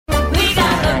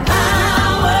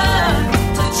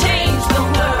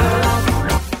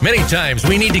Many times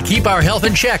we need to keep our health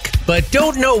in check, but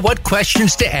don't know what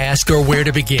questions to ask or where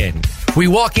to begin. We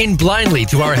walk in blindly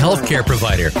to our healthcare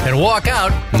provider and walk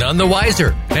out none the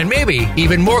wiser, and maybe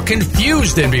even more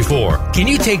confused than before. Can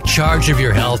you take charge of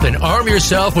your health and arm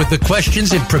yourself with the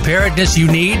questions and preparedness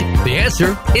you need? The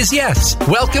answer is yes.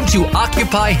 Welcome to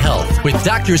Occupy Health with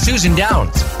Dr. Susan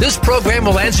Downs. This program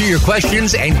will answer your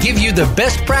questions and give you the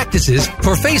best practices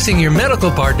for facing your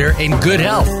medical partner in good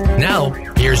health. Now,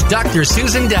 here's Dr.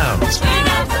 Susan Downs.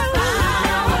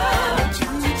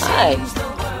 Hi.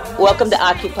 Welcome to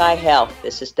Occupy Health.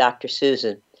 This is Dr.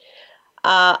 Susan.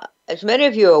 As many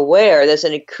of you are aware, there's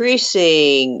an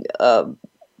increasing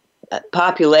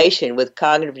population with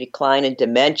cognitive decline and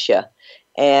dementia.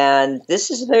 And this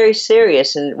is very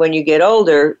serious. And when you get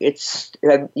older,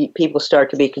 people start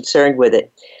to be concerned with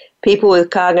it. People with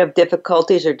cognitive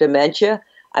difficulties or dementia,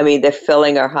 they're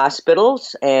filling our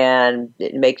hospitals, and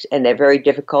they're very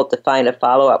difficult to find a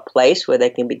follow-up place where they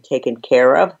can be taken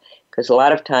care of, because a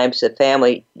lot of times the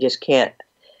family just can't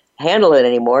handle it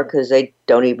anymore because they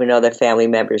don't even know their family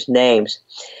members' names.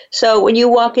 So when you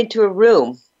walk into a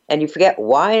room and you forget,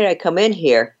 why did I come in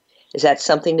here? Is that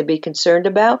something to be concerned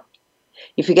about?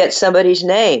 You forget somebody's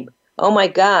name. Oh my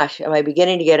gosh, am I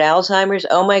beginning to get Alzheimer's?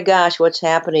 Oh my gosh, what's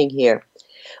happening here?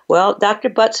 Well, Dr.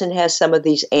 Butson has some of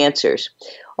these answers.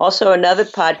 Also, another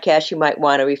podcast you might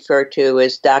want to refer to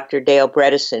is Dr. Dale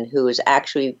Bredesen, who is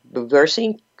actually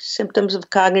reversing symptoms of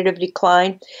cognitive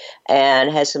decline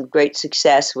and has some great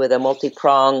success with a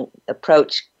multi-pronged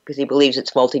approach because he believes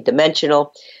it's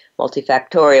multidimensional,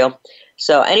 multifactorial.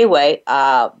 So anyway,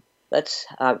 glad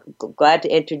to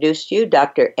introduce to you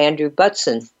Dr. Andrew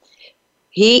Butson.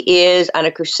 He is on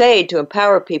a crusade to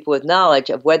empower people with knowledge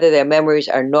of whether their memories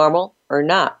are normal or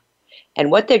not, and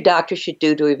what their doctor should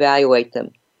do to evaluate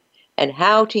them, and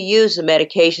how to use the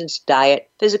medications, diet,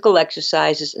 physical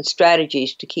exercises, and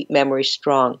strategies to keep memory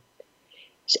strong.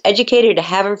 He's educated at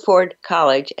Haverford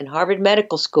College and Harvard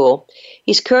Medical School.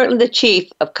 He's currently the chief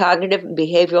of cognitive and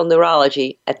behavioral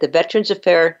neurology at the Veterans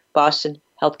Affairs Boston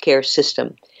Healthcare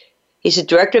System. He's a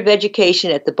director of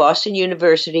education at the Boston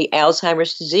University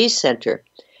Alzheimer's Disease Center,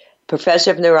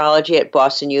 professor of neurology at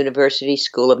Boston University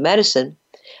School of Medicine,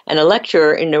 and a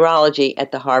lecturer in neurology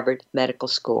at the Harvard Medical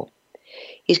School.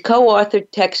 He's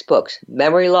co-authored textbooks,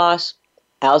 Memory Loss,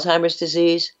 Alzheimer's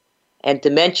Disease, and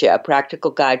Dementia, a Practical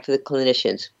Guide for the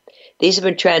Clinicians. These have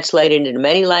been translated into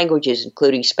many languages,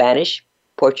 including Spanish,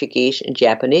 Portuguese, and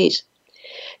Japanese.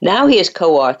 Now he has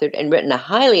co-authored and written a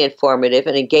highly informative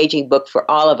and engaging book for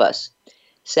all of us,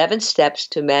 7 Steps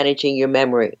to Managing Your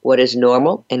Memory, What is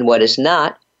Normal and What is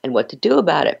Not, and What to Do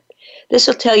About It. This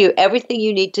will tell you everything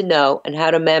you need to know and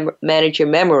how to manage your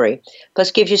memory, plus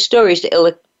gives you stories to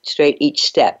illustrate each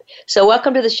step. So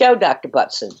welcome to the show, Dr.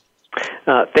 Butson.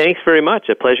 Thanks very much.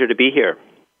 A pleasure to be here.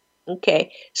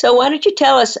 Okay. So why don't you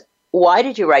tell us, why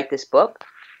did you write this book?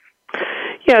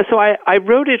 Yeah, so I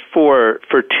wrote it for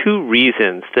 2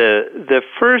 reasons. The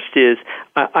first is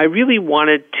I really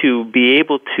wanted to be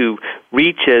able to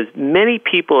reach as many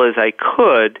people as I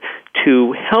could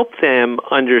to help them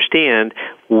understand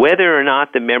whether or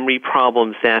not the memory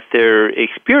problems that they're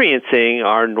experiencing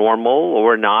are normal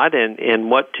or not,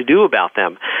 and what to do about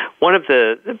them. One of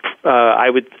the, I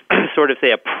would sort of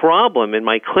say, a problem in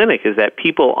my clinic is that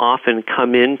people often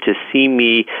come in to see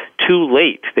me too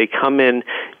late. They come in,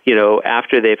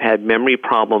 after they've had memory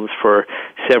problems for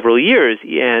several years,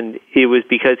 and it was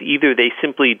because either they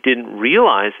simply didn't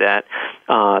realize that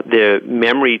the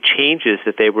memory changes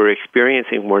that they were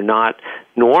experiencing were not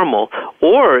normal,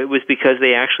 or it was because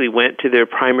they actually went to their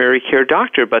primary care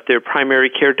doctor, but their primary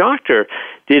care doctor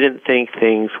didn't think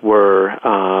things were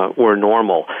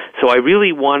normal. So I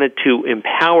really wanted to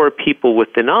empower people with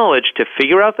the knowledge to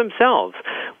figure out themselves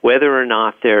whether or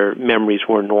not their memories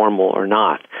were normal or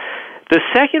not. The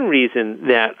second reason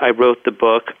that I wrote the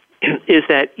book is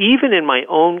that even in my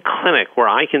own clinic, where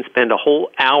I can spend a whole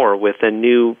hour with a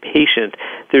new patient,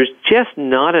 there's just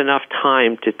not enough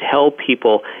time to tell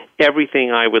people everything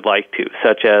I would like to,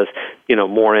 such as,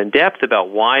 more in depth about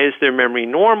why is their memory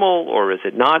normal or is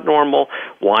it not normal,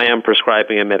 why I'm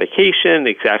prescribing a medication,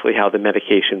 exactly how the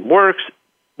medication works,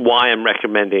 why I'm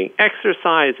recommending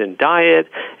exercise and diet,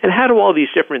 and how do all these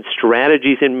different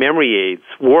strategies and memory aids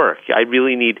work. I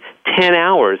really need 10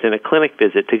 hours in a clinic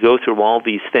visit to go through all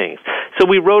these things. So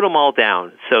we wrote them all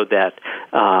down so that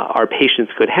our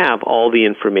patients could have all the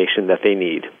information that they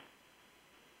need.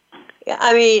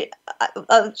 I mean,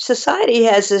 society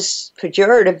has this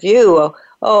pejorative view of,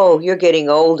 oh, you're getting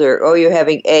older, oh, you're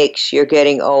having aches, you're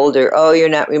getting older, oh, you're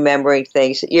not remembering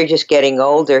things, you're just getting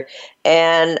older.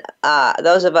 And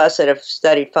those of us that have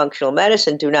studied functional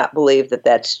medicine do not believe that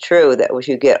that's true, that as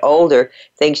you get older,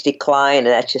 things decline, and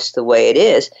that's just the way it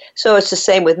is. So it's the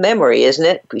same with memory, isn't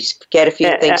it? We get a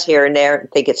few things here and there and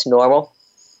think it's normal.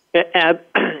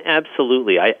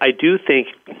 Absolutely. I do think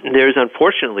there's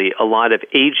unfortunately a lot of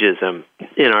ageism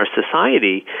in our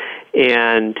society,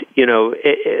 and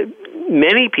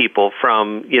many people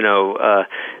from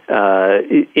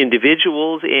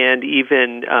individuals and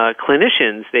even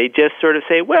clinicians, they just sort of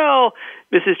say, well,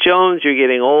 Mrs. Jones, you're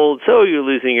getting old, so you're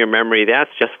losing your memory.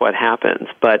 That's just what happens.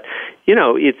 But,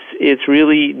 it's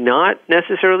really not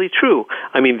necessarily true.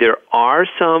 I mean, there are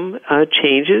some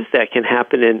changes that can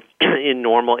happen in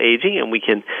normal aging, and we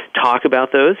can talk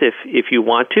about those if you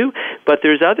want to. But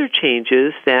there's other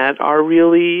changes that are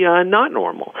really not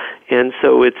normal. And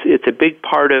so it's a big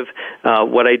part of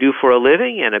what I do for a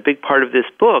living, and a big part of this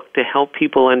book to help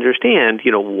people understand,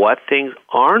 what things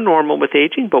are normal with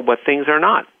aging, but what things are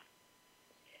not.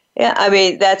 Yeah, I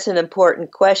mean, that's an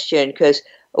important question, because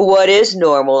what is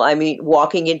normal? I mean,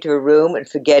 walking into a room and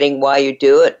forgetting why you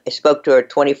do it. I spoke to a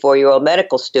 24-year-old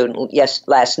medical student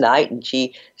last night, and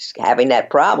she's having that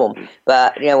problem.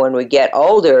 But, when we get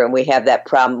older and we have that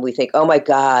problem, we think, oh, my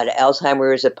God,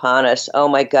 Alzheimer's is upon us. Oh,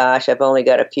 my gosh, I've only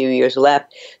got a few years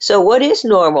left. So what is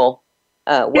normal?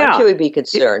 When should we be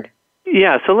concerned?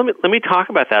 Yeah, so let me talk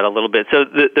about that a little bit. So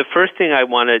the first thing I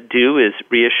want to do is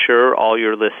reassure all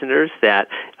your listeners that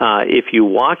if you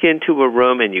walk into a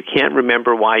room and you can't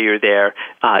remember why you're there,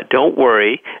 don't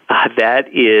worry. That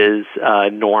is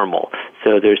normal.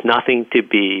 So there's nothing to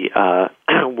be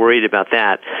worried about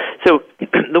that. So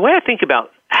the way I think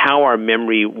about how our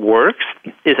memory works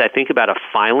is I think about a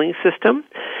filing system.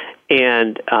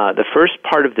 And the first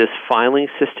part of this filing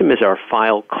system is our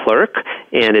file clerk,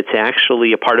 and it's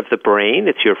actually a part of the brain.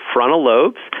 It's your frontal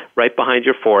lobes right behind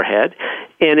your forehead.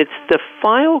 And it's the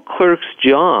file clerk's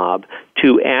job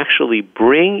to actually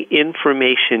bring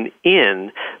information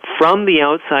in from the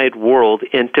outside world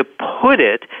and to put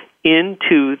it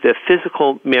into the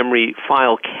physical memory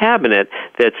file cabinet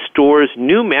that stores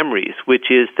new memories,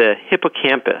 which is the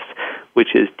hippocampus,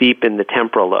 which is deep in the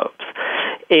temporal lobes.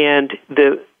 And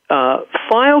the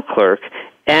file clerk,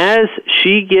 as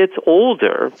she gets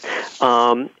older,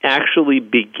 actually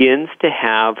begins to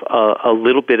have a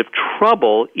little bit of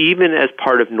trouble, even as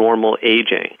part of normal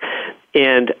aging.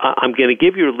 And I'm going to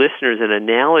give your listeners an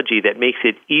analogy that makes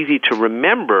it easy to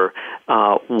remember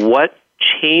what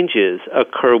changes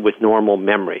occur with normal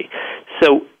memory.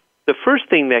 So the first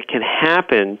thing that can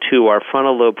happen to our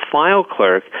frontal lobe file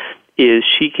clerk is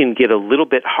she can get a little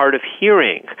bit hard of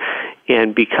hearing.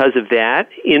 And because of that,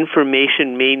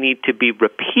 information may need to be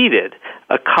repeated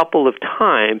a couple of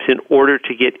times in order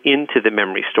to get into the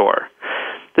memory store.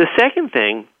 The second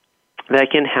thing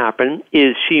that can happen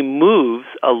is she moves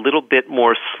a little bit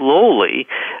more slowly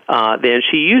than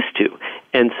she used to.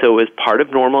 And so as part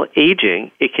of normal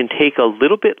aging, it can take a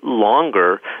little bit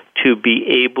longer to be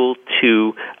able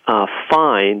to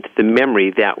find the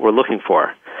memory that we're looking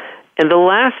for. And the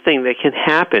last thing that can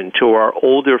happen to our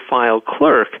older file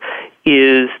clerk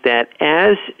is that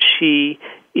as she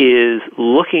is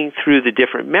looking through the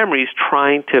different memories,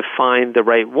 trying to find the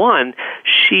right one,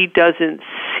 she doesn't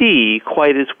see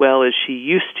quite as well as she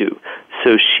used to.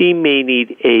 So she may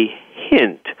need a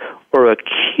hint or a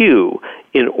cue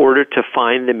in order to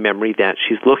find the memory that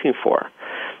she's looking for.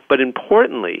 But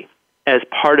importantly, as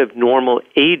part of normal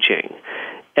aging,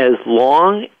 as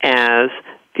long as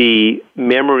the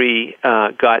memory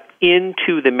got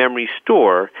into the memory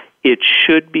store, it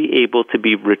should be able to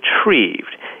be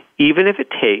retrieved, even if it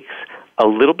takes a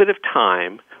little bit of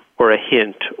time or a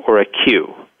hint or a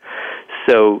cue.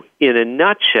 So in a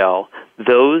nutshell,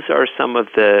 those are some of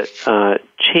the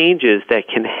changes that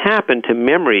can happen to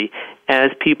memory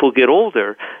as people get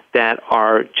older that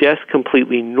are just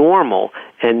completely normal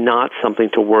and not something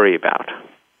to worry about.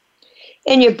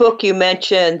 In your book, you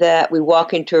mentioned that we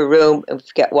walk into a room and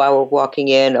forget why we're walking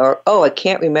in, or, oh, I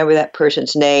can't remember that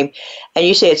person's name. And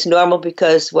you say it's normal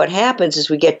because what happens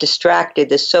is we get distracted.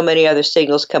 There's so many other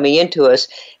signals coming into us,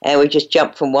 and we just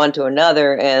jump from one to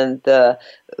another, and the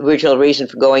original reason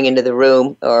for going into the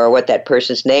room or what that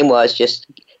person's name was just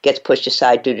gets pushed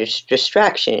aside due to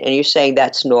distraction. And you're saying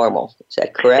that's normal. Is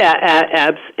that correct?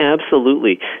 Yeah,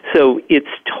 absolutely. So it's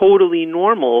totally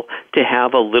normal to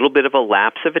have a little bit of a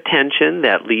lapse of attention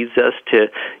that leads us to,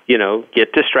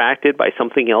 get distracted by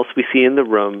something else we see in the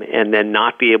room and then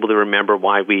not be able to remember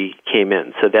why we came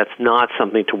in. So that's not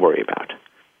something to worry about.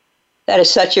 That is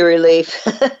such a relief.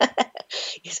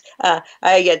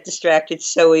 I get distracted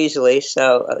so easily,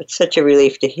 so it's such a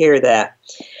relief to hear that.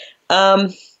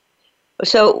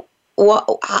 So,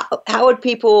 how would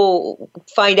people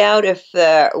find out if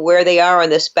where they are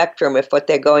on the spectrum, if what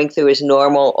they're going through is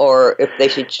normal, or if they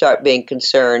should start being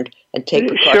concerned and take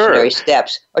precautionary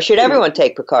steps, or should everyone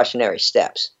take precautionary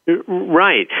steps?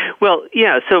 Right. Well,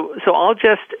 yeah. So I'll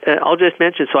just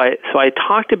mention. So I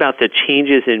talked about the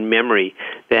changes in memory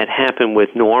that happen with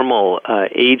normal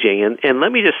aging, and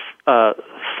let me just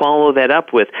follow that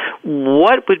up with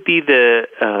what would be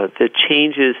the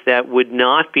changes that would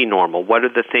not be normal. What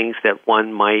are the things that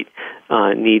one might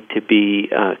need to be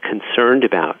concerned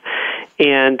about?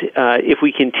 And if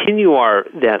we continue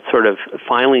that sort of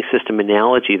filing system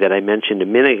analogy that I mentioned a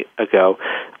minute ago,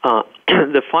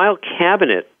 the file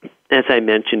cabinet, as I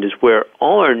mentioned, is where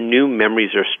all our new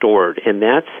memories are stored, and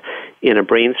that's in a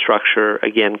brain structure,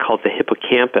 again, called the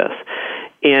hippocampus.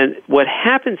 And what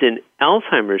happens in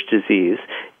Alzheimer's disease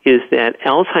is that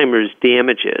Alzheimer's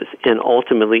damages and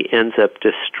ultimately ends up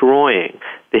destroying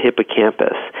the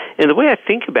hippocampus. And the way I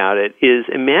think about it is,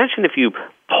 imagine if you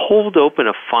pulled open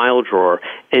a file drawer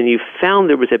and you found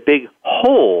there was a big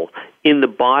hole in the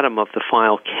bottom of the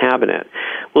file cabinet.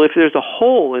 Well, if there's a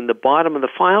hole in the bottom of the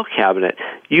file cabinet,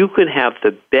 you could have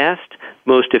the best,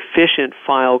 most efficient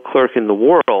file clerk in the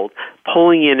world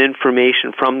pulling in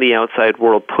information from the outside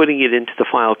world, putting it into the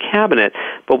file cabinet.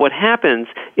 But what happens,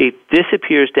 it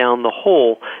disappears down the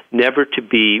hole, never to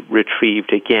be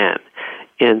retrieved again.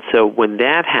 And so when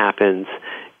that happens,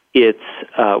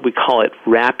 we call it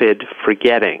rapid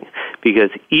forgetting,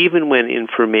 because even when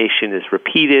information is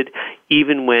repeated,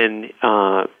 even when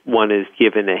one is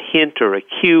given a hint or a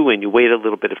cue and you wait a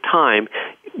little bit of time,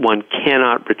 one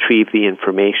cannot retrieve the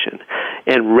information.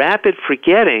 And rapid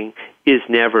forgetting is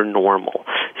never normal.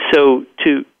 So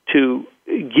to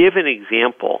give an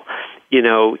example,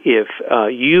 if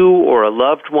you or a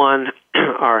loved one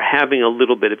are having a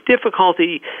little bit of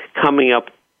difficulty coming up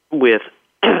with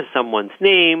someone's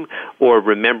name or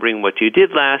remembering what you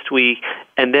did last week,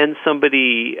 and then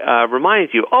somebody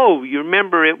reminds you, oh, you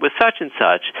remember it was such and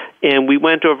such, and we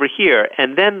went over here,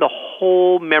 and then the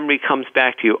whole memory comes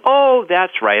back to you, oh,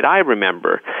 that's right, I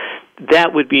remember.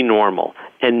 That would be normal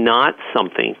and not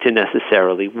something to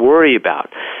necessarily worry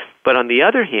about. But on the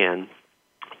other hand,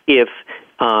 if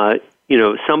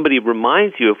somebody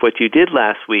reminds you of what you did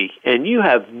last week and you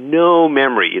have no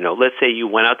memory, let's say you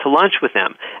went out to lunch with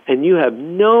them and you have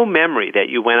no memory that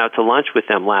you went out to lunch with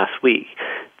them last week,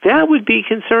 that would be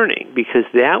concerning, because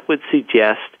that would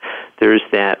suggest there's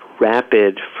that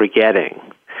rapid forgetting.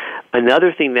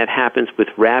 Another thing that happens with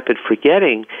rapid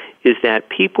forgetting is that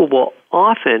people will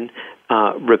often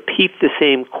repeat the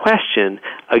same question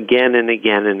again and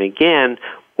again and again,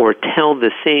 or tell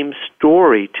the same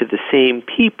story to the same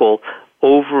people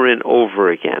over and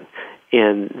over again.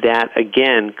 And that,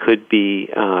 again, could be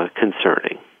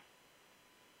concerning.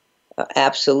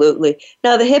 Absolutely.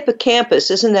 Now, the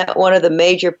hippocampus, isn't that one of the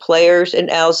major players in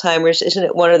Alzheimer's? Isn't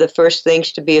it one of the first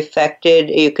things to be affected?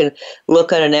 You can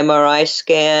look on an MRI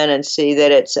scan and see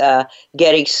that it's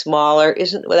getting smaller.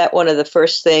 Isn't that one of the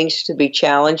first things to be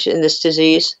challenged in this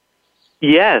disease?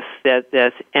 Yes,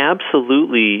 that's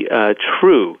absolutely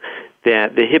true,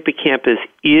 that the hippocampus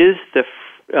is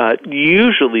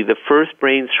usually the first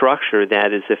brain structure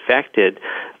that is affected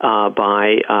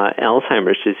by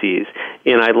Alzheimer's disease.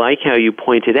 And I like how you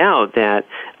pointed out that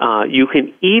you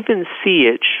can even see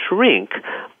it shrink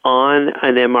on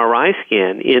an MRI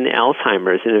scan in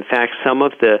Alzheimer's. And in fact, some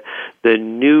of the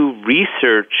new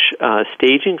research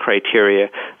staging criteria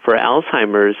for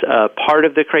Alzheimer's, part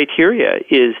of the criteria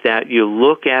is that you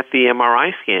look at the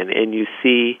MRI scan and you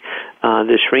see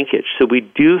the shrinkage. So we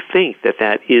do think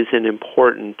that is an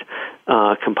important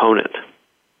component.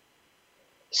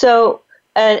 So,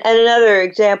 and another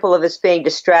example of us being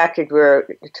distracted, we're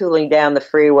tooling down the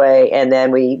freeway and then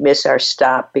we miss our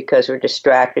stop because we're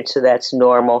distracted, so that's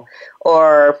normal.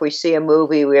 Or if we see a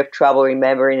movie, we have trouble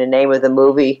remembering the name of the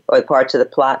movie or the parts of the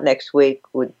plot next week.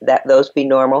 Would those be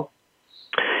normal?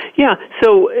 Yeah,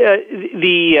 so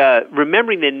the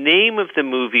remembering the name of the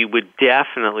movie would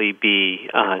definitely be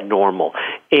normal.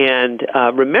 And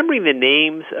remembering the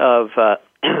names of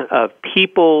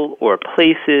people or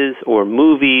places or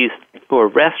movies or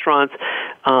restaurants,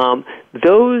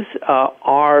 those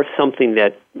are something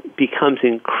that becomes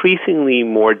increasingly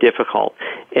more difficult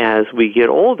as we get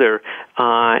older,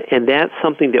 and that's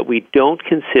something that we don't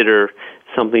consider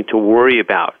something to worry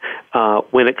about.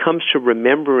 When it comes to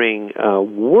remembering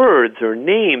words or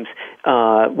names,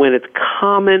 when it's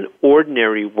common,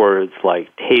 ordinary words like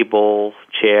table,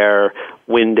 chair,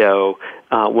 window,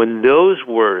 when those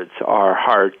words are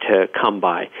hard to come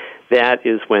by, that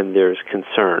is when there's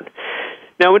concern.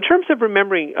 Now, in terms of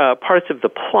remembering parts of the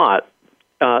plot,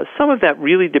 some of that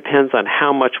really depends on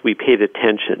how much we paid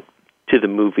attention to the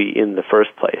movie in the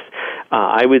first place.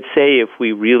 I would say if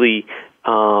we really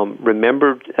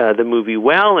remembered the movie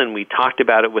well and we talked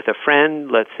about it with a friend,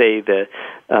 let's say the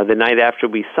night after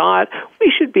we saw it,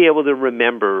 we should be able to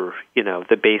remember,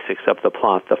 the basics of the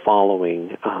plot the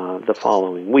following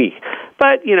week.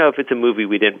 But, if it's a movie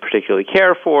we didn't particularly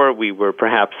care for, we were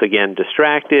perhaps, again,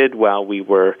 distracted while we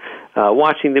were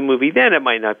watching the movie, then it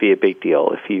might not be a big deal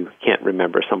if you can't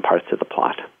remember some parts of the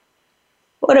plot.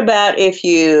 What about if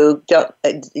you don't,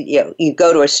 you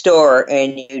go to a store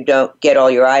and you don't get all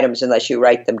your items unless you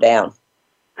write them down?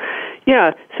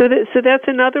 Yeah, so that's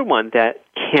another one that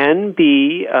can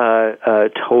be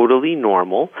totally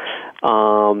normal.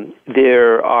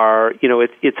 There are,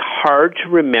 it's hard to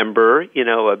remember,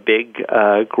 a big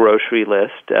grocery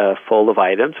list full of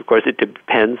items. Of course, it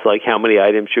depends, like, how many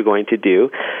items you're going to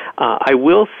do. I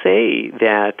will say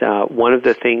that one of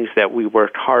the things that we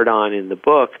worked hard on in the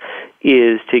book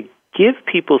is to give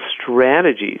people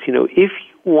strategies. If you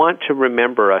want to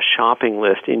remember a shopping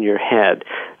list in your head,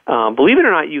 believe it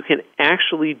or not, you can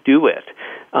actually do it.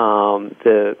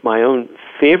 My own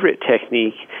favorite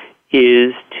technique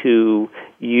is to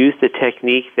use the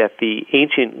technique that the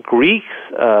ancient Greeks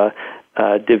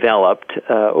developed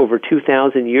over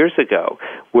 2,000 years ago,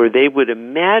 where they would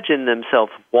imagine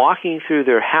themselves walking through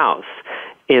their house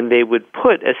and they would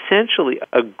put essentially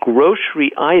a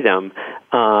grocery item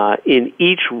in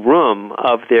each room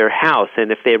of their house.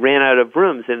 And if they ran out of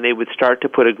rooms, then they would start to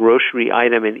put a grocery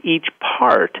item in each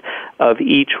part of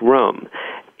each room.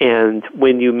 And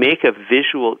when you make a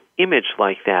visual image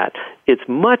like that, it's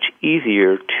much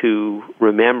easier to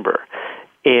remember.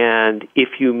 And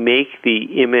if you make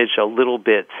the image a little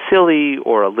bit silly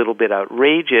or a little bit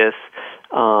outrageous,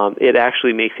 it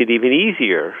actually makes it even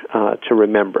easier to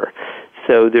remember.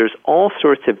 So there's all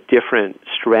sorts of different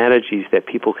strategies that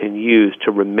people can use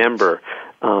to remember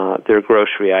their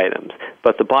grocery items.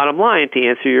 But the bottom line, to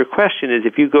answer your question, is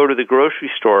if you go to the grocery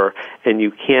store and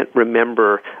you can't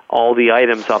remember all the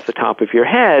items off the top of your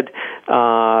head,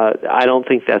 I don't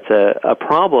think that's a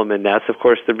problem. And that's, of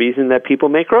course, the reason that people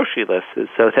make grocery lists, is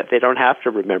so that they don't have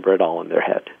to remember it all in their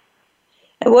head.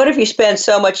 And what if you spend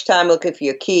so much time looking for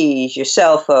your keys, your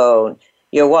cell phone,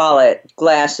 your wallet,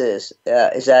 glasses?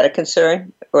 Is that a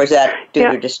concern? Or is that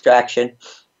due to distraction?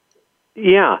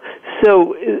 Yeah.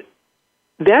 So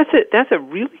that's a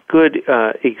really good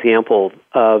example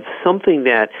of something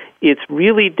that it's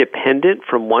really dependent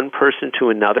from one person to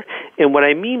another. And what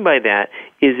I mean by that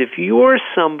is if you're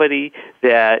somebody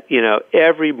that,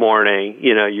 every morning,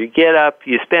 you get up,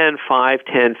 you spend 5,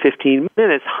 10, 15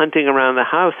 minutes hunting around the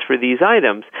house for these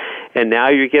items, and now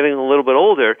you're getting a little bit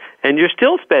older, and you're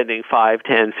still spending 5,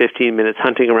 10, 15 minutes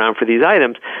hunting around for these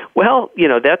items, well,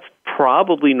 that's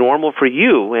probably normal for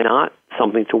you and not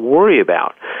something to worry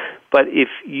about. But if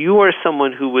you are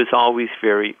someone who was always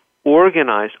very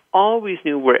organized, always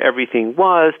knew where everything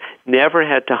was, never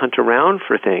had to hunt around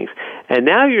for things, and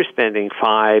now you're spending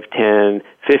 5, 10,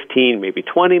 15, maybe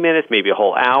 20 minutes, maybe a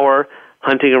whole hour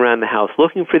hunting around the house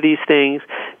looking for these things.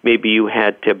 Maybe you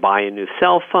had to buy a new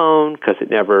cell phone because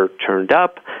it never turned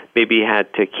up. Maybe you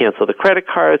had to cancel the credit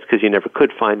cards because you never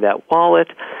could find that wallet.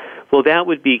 Well, that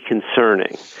would be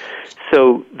concerning.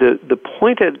 So the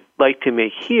point I'd like to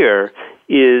make here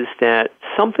is that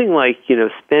something like,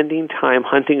 spending time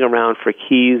hunting around for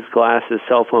keys, glasses,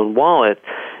 cell phone, wallet,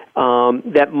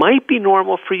 that might be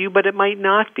normal for you, but it might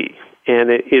not be. And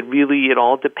it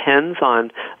all depends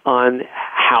on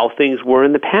how things were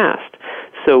in the past.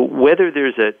 So whether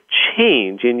there's a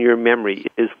change in your memory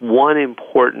is one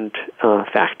important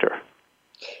factor.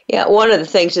 Yeah, one of the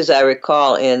things, as I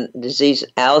recall, in disease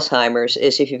Alzheimer's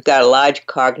is if you've got a large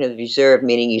cognitive reserve,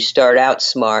 meaning you start out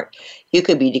smart, you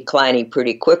could be declining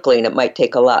pretty quickly, and it might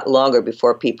take a lot longer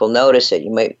before people notice it.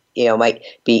 You might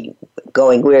be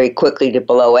going very quickly to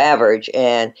below average,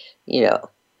 and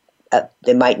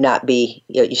they might not be.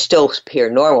 You still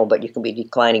appear normal, but you can be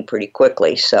declining pretty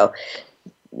quickly. So,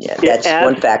 that's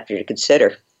one factor to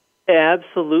consider.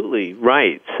 Absolutely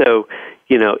right. So,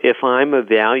 if I'm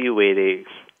evaluating,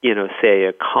 say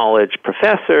a college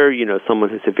professor, someone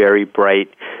who's a very bright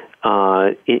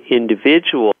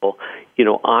individual,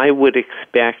 I would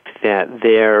expect that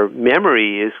their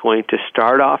memory is going to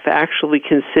start off actually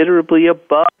considerably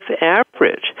above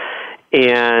average.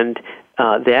 And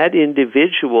that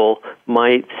individual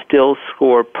might still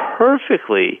score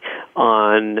perfectly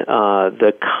on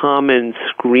the common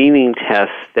screening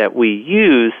tests that we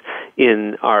use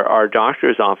in our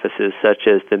doctor's offices, such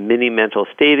as the mini mental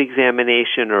state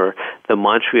examination or the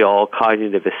Montreal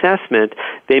Cognitive Assessment.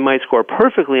 They might score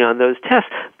perfectly on those tests,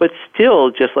 but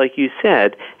still, just like you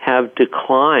said, have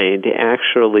declined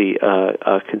actually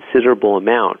a considerable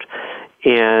amount.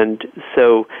 And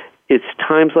so it's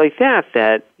times like that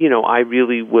I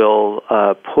really will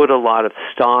put a lot of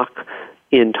stock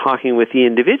in talking with the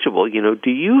individual.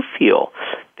 Do you feel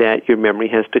that your memory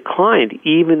has declined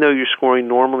even though you're scoring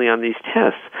normally on these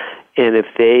tests? And if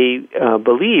they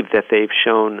believe that they've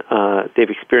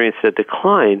experienced a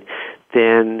decline,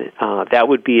 then that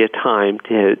would be a time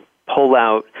to pull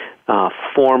out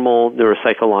formal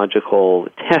neuropsychological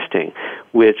testing,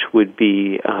 which would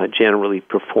be generally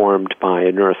performed by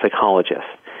a neuropsychologist.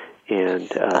 And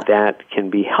that can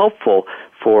be helpful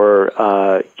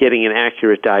for getting an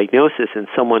accurate diagnosis in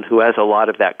someone who has a lot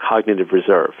of that cognitive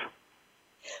reserve.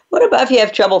 What about if you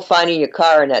have trouble finding your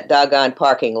car in that doggone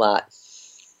parking lot?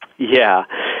 Yeah.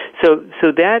 So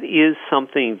that is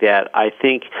something that I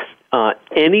think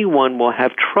anyone will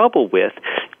have trouble with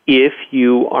if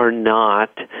you are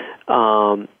not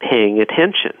paying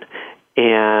attention.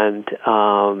 And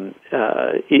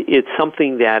it's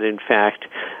something that, in fact,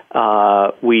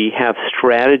 we have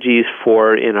strategies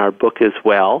for in our book as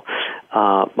well.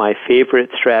 My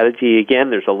favorite strategy, again,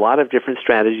 there's a lot of different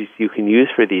strategies you can use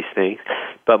for these things,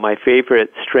 but my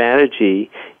favorite strategy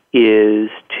is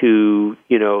to,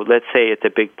 let's say it's a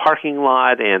big parking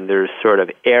lot and there's sort of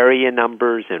area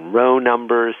numbers and row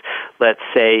numbers. Let's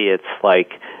say it's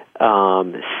like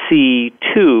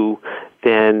C2,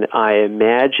 then I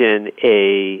imagine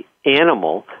a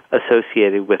animal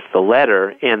associated with the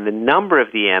letter and the number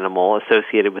of the animal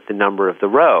associated with the number of the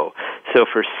row. So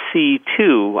for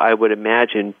C2, I would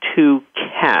imagine 2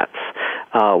 cats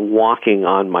walking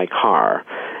on my car.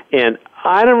 And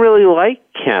I don't really like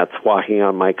cats walking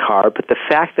on my car, but the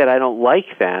fact that I don't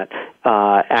like that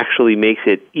actually makes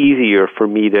it easier for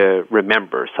me to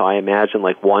remember. So I imagine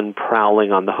like one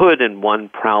prowling on the hood and one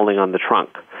prowling on the trunk.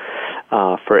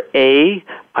 For A,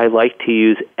 I like to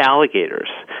use alligators,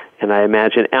 and I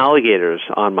imagine alligators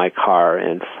on my car.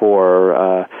 And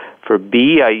for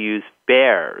B, I use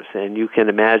bears, and you can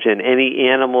imagine any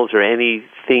animals or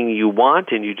anything you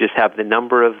want, and you just have the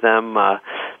number of them,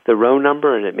 the row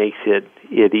number, and it makes it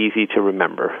easy to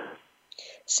remember.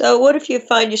 So what if you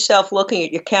find yourself looking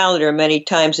at your calendar many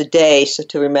times a day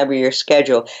to remember your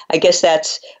schedule? I guess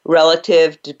that's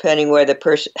relative depending where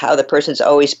how the person's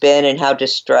always been and how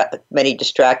many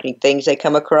distracting things they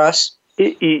come across.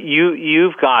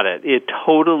 You've got it. It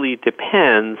totally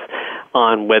depends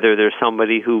on whether there's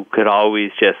somebody who could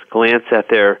always just glance at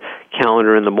their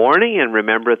calendar in the morning and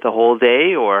remember it the whole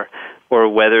day, or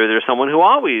whether there's someone who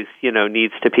always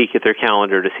needs to peek at their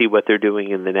calendar to see what they're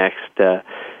doing in the next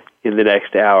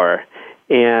hour.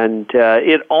 And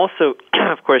it also,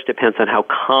 of course, depends on how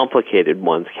complicated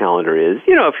one's calendar is.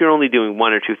 If you're only doing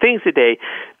 1 or 2 things a day,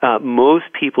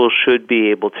 most people should be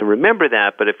able to remember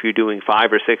that. But if you're doing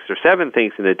 5 or 6 or 7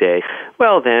 things in a day,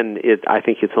 well, then I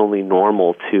think it's only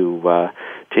normal to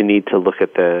need to look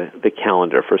at the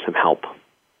calendar for some help.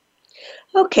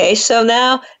 Okay, so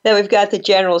now that we've got the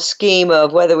general scheme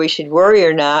of whether we should worry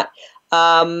or not,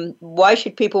 why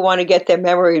should people want to get their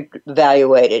memory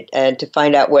evaluated and to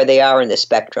find out where they are in the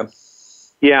spectrum?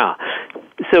 Yeah.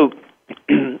 So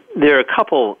there are a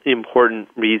couple important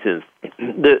reasons.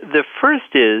 The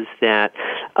first is that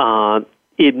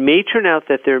it may turn out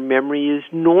that their memory is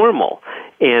normal.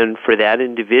 And for that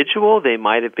individual, they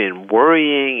might have been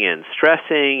worrying and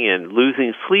stressing and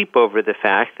losing sleep over the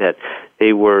fact that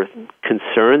they were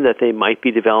concerned that they might be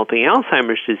developing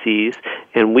Alzheimer's disease,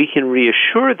 and we can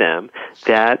reassure them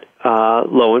that,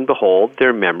 lo and behold,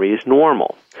 their memory is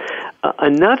normal.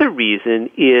 Another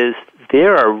reason is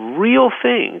there are real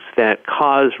things that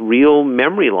cause real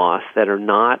memory loss that are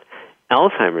not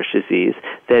Alzheimer's disease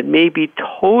that may be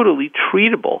totally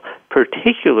treatable,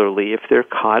 particularly if they're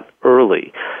caught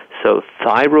early. So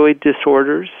thyroid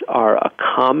disorders are a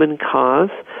common cause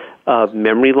of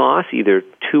memory loss, either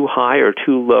too high or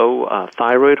too low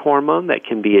thyroid hormone that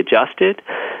can be adjusted.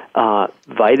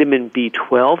 Vitamin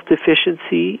B12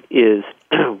 deficiency is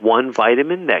one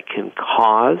vitamin that can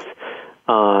cause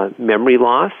memory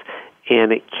loss,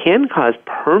 and it can cause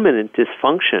permanent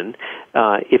dysfunction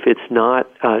if it's not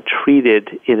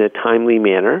treated in a timely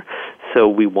manner. So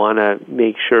we want to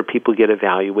make sure people get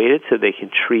evaluated so they can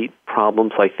treat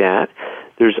problems like that.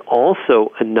 There's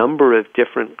also a number of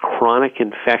different chronic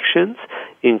infections,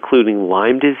 including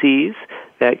Lyme disease,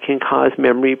 that can cause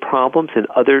memory problems and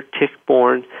other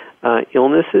tick-borne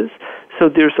illnesses. So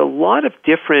there's a lot of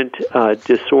different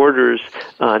disorders,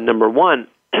 number one,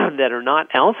 that are not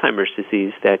Alzheimer's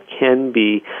disease that can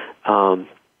be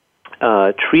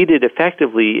treated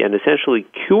effectively and essentially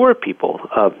cure people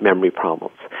of memory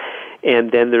problems.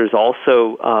 And then there's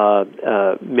also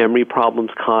memory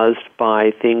problems caused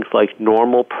by things like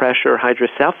normal pressure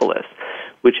hydrocephalus,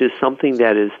 which is something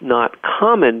that is not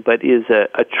common but is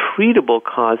a treatable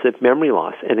cause of memory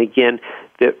loss. And again,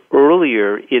 the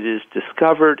earlier it is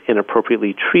discovered and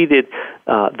appropriately treated,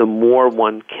 the more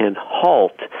one can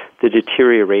halt the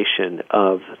deterioration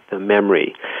of the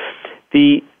memory.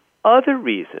 The other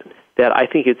reason that I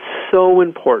think it's so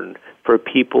important for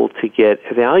people to get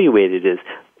evaluated is,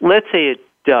 let's say it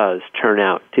does turn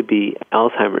out to be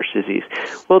Alzheimer's disease.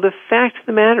 Well, the fact of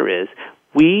the matter is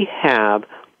we have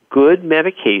good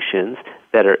medications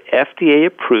that are FDA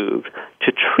approved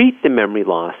to treat the memory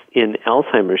loss in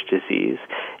Alzheimer's disease,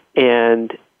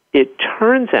 and it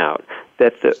turns out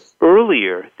that the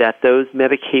earlier that those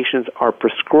medications are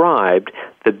prescribed,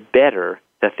 the better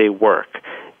that they work.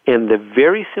 And the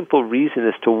very simple reason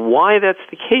as to why that's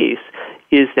the case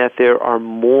is that there are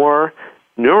more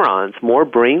neurons, more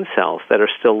brain cells that are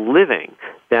still living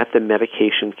that the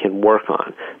medication can work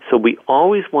on. So we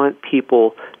always want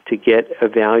people to get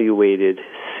evaluated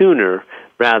sooner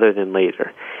rather than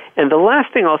later. And the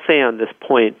last thing I'll say on this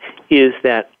point is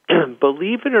that,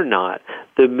 believe it or not,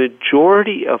 the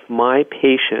majority of my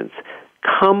patients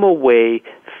come away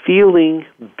feeling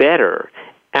better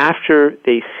after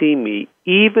they see me,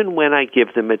 even when I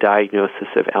give them a diagnosis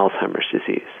of Alzheimer's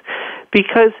disease.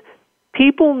 Because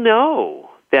people know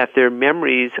that their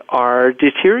memories are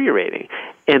deteriorating,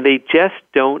 and they just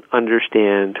don't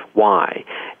understand why.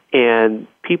 And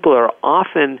people are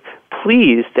often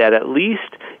pleased that at least,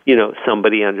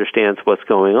 somebody understands what's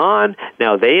going on.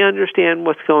 Now they understand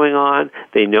what's going on.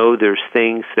 They know there's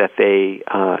things that they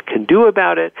can do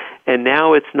about it. And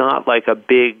now it's not like a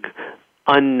big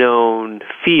unknown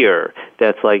fear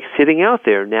that's like sitting out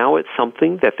there. Now it's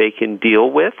something that they can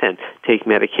deal with and take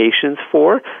medications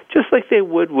for, just like they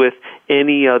would with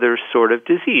any other sort of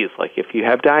disease. Like if you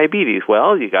have diabetes,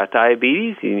 well, you got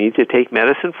diabetes, you need to take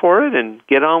medicine for it and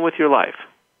get on with your life.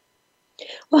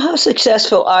 Well, how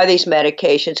successful are these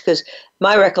medications? Because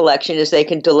my recollection is they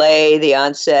can delay the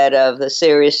onset of the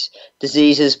serious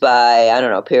diseases by,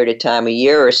 a period of time, a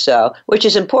year or so, which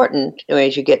is important.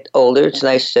 As you get older, it's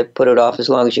nice to put it off as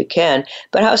long as you can.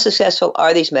 But how successful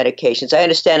are these medications? I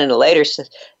understand in the later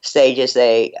stages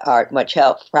they aren't much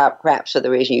help, perhaps for the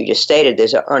reason you just stated.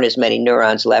 There aren't as many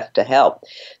neurons left to help.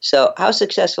 So how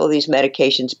successful have these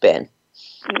medications been?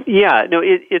 Yeah, no,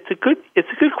 it's a good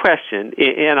question,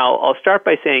 and I'll start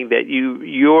by saying that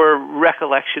your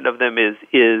recollection of them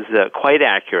is quite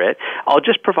accurate. I'll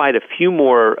just provide a few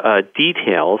more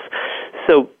details.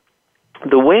 So,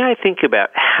 the way I think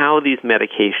about how these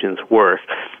medications work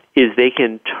is they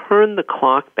can turn the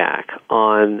clock back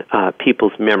on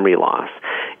people's memory loss,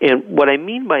 and what I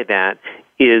mean by that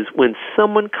is when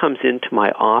someone comes into my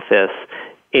office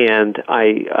and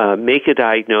I make a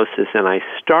diagnosis and I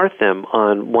start them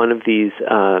on one of these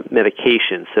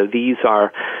medications. So these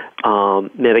are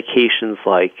medications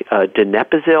like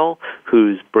donepezil,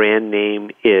 whose brand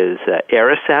name is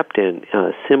Aricept, and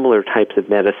similar types of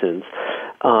medicines.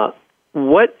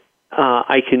 What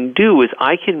I can do is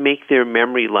I can make their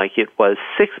memory like it was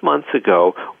 6 months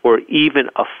ago or even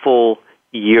a full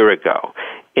year ago.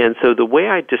 And so the way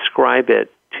I describe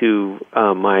it to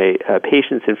my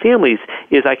patients and families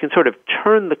is I can sort of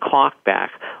turn the clock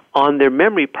back on their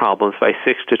memory problems by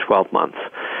 6 to 12 months.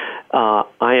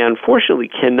 I unfortunately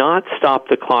cannot stop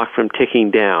the clock from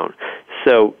ticking down.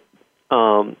 So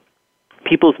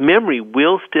people's memory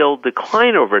will still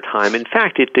decline over time. In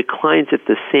fact, it declines at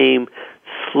the same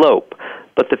slope.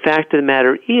 But the fact of the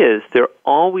matter is they're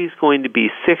always going to be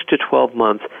 6 to 12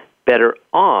 months better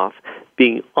off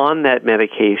being on that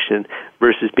medication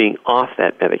versus being off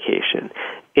that medication.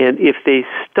 And if they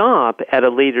stop at a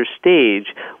later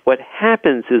stage, what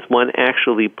happens is one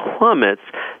actually plummets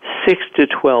 6 to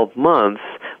 12 months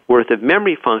worth of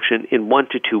memory function in 1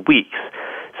 to 2 weeks.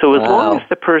 So as long as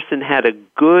the person had a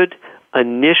good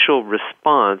initial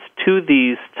response to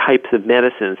these types of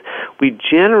medicines, we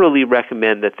generally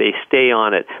recommend that they stay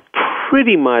on it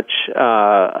pretty much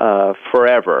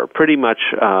forever, pretty much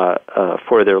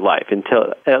for their life,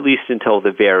 at least until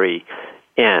the very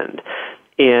end.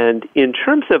 And in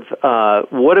terms of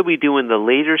what do we do in the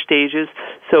later stages,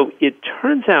 so it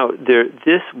turns out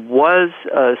this was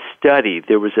a study.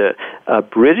 There was a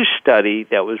British study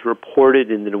that was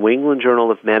reported in the New England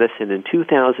Journal of Medicine in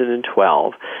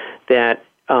 2012 that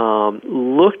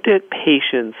looked at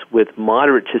patients with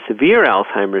moderate to severe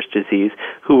Alzheimer's disease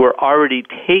who were already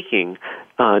taking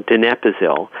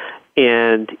donepezil,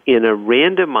 and in a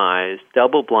randomized,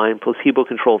 double-blind,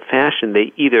 placebo-controlled fashion,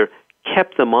 they either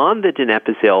kept them on the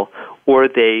donepezil or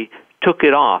they took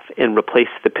it off and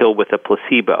replaced the pill with a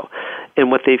placebo. And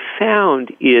what they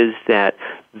found is that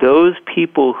those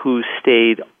people who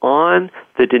stayed on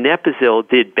the donepezil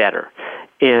did better.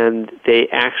 And they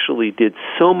actually did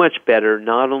so much better.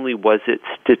 Not only was it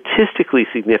statistically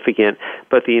significant,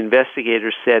 but the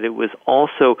investigators said it was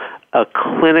also a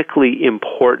clinically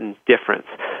important difference.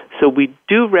 So we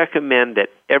do recommend that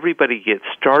everybody get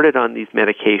started on these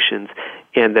medications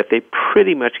and that they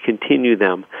pretty much continue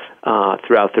them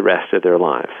throughout the rest of their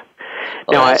lives.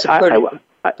 Well, that's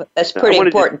a pretty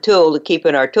important tool to keep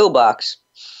in our toolbox.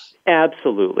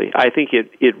 Absolutely. I think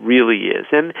it really is.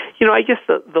 And, I guess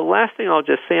the last thing I'll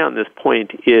just say on this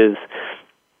point is,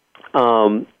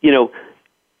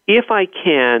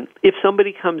 if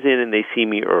somebody comes in and they see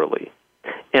me early,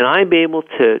 and I'm able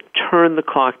to turn the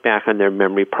clock back on their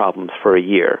memory problems for a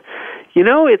year,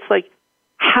 it's like,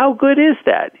 how good is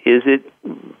that? Is it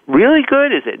really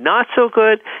good? Is it not so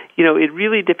good? It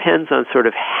really depends on sort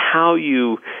of how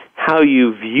you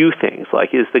view things.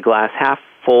 Like, is the glass half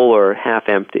full or half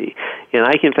empty? And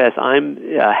I confess I'm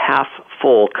a half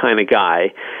full kind of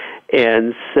guy.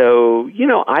 And so,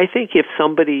 I think if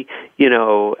somebody,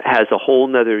 has a whole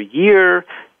nother year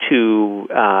to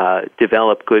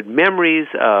develop good memories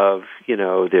of,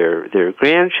 their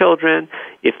grandchildren,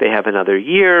 if they have another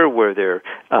year where they're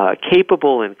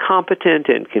capable and competent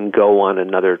and can go on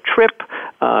another trip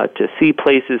to see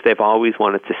places they've always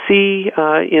wanted to see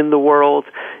in the world,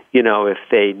 if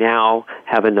they now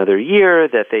have another year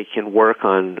that they can work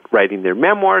on writing their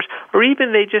memoirs, or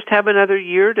even they just have another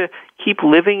year to keep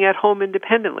living at home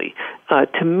independently.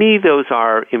 To me, those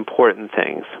are important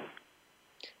things.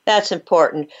 That's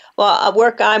important. Well, a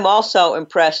work I'm also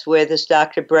impressed with is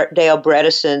Dr. Dale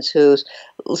Bredesen's, who's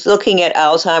looking at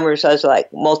Alzheimer's as like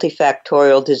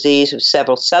multifactorial disease with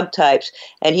several subtypes.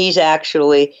 And he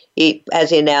has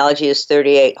the analogy as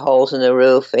 38 holes in the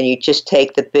roof, and you just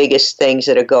take the biggest things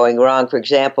that are going wrong. For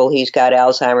example, he's got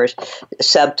Alzheimer's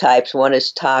subtypes. One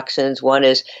is toxins, one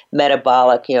is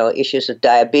metabolic, issues of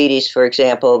diabetes, for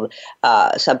example.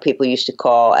 Some people used to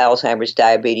call Alzheimer's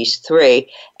diabetes 3.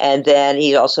 And then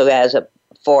he also has a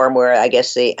form where I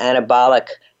guess the anabolic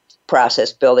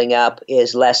process building up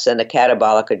is less than the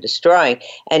catabolic or destroying.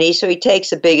 And he takes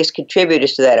the biggest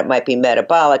contributors to that. It might be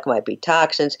metabolic, might be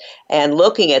toxins, and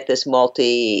looking at this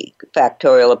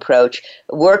multifactorial approach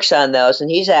works on those.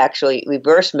 And he's actually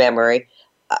reversed memory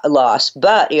loss,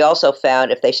 but he also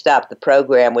found if they stop the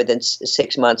program within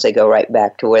 6 months, they go right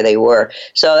back to where they were.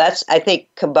 So that's, I think,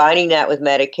 combining that with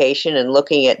medication and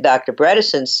looking at Dr.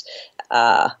 Bredesen's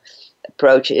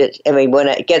approach. When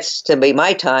it gets to be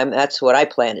my time, that's what I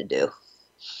plan to do.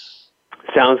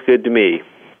 Sounds good to me.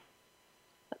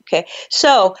 Okay,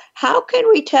 so how can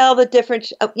we tell the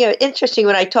difference? Interesting,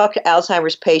 when I talk to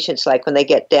Alzheimer's patients, like when they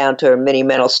get down to a mini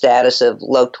mental status of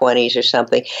low 20s or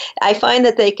something, I find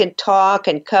that they can talk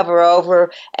and cover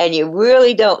over, and you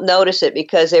really don't notice it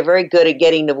because they're very good at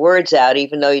getting the words out,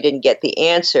 even though you didn't get the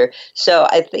answer. So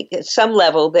I think at some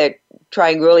level they're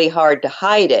trying really hard to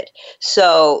hide it.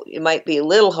 So it might be a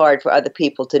little hard for other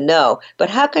people to know. But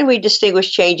how can we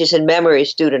distinguish changes in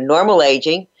memories due to normal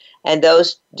aging and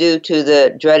those due to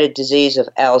the dreaded disease of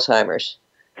Alzheimer's?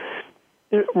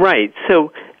 Right.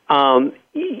 So,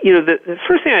 the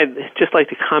first thing I'd just like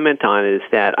to comment on is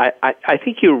that I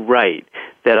think you're right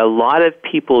that a lot of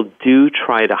people do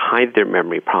try to hide their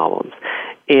memory problems.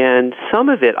 And some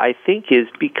of it, I think, is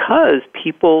because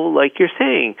people, like you're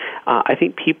saying, I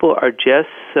think people are just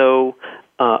so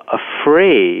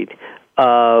afraid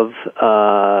of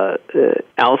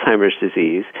Alzheimer's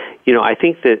disease. I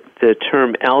think that the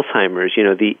term Alzheimer's,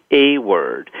 the A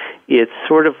word, it's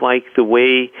sort of like the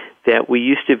way that we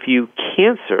used to view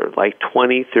cancer like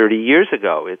 20, 30 years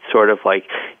ago. It's sort of like,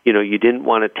 you didn't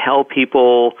want to tell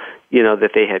people,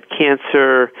 that they had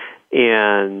cancer,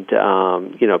 and,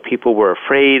 people were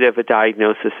afraid of a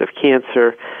diagnosis of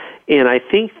cancer. And I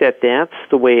think that that's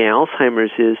the way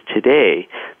Alzheimer's is today.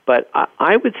 But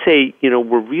I would say,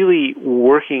 we're really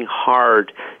working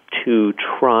hard to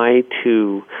try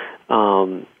to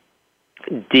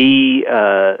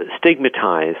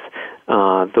destigmatize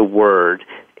the word,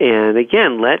 and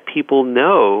again, let people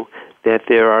know that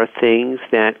there are things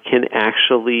that can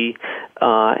actually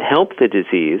help the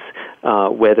disease,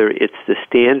 whether it's the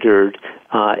standard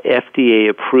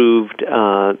FDA-approved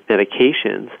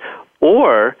medications,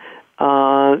 or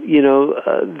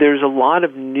there's a lot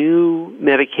of new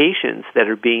medications that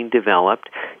are being developed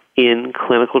in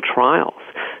clinical trials.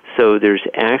 So there's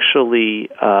actually,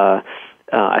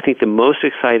 I think the most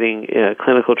exciting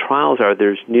clinical trials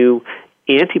there's new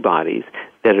antibodies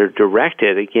that are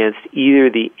directed against either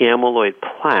the amyloid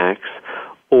plaques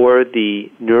or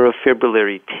the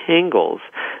neurofibrillary tangles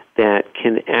that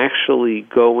can actually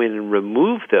go in and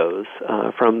remove those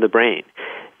from the brain.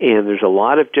 And there's a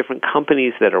lot of different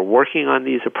companies that are working on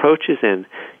these approaches, and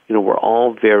we're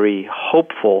all very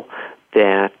hopeful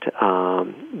that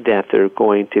they're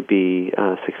going to be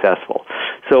successful.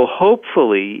 So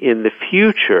hopefully in the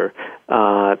future,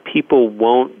 people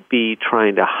won't be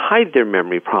trying to hide their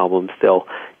memory problems. They'll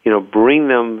bring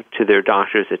them to their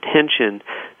doctor's attention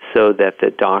so that the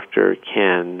doctor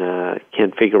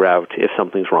can figure out if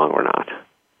something's wrong or not.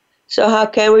 So how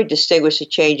can we distinguish the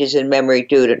changes in memory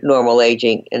due to normal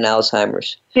aging in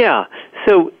Alzheimer's? Yeah.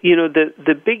 So,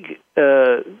 the big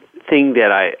thing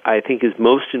that I think is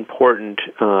most important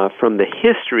from the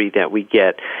history that we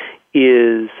get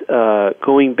is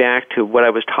going back to what I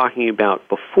was talking about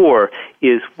before,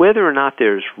 is whether or not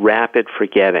there's rapid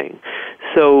forgetting.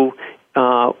 So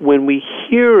when we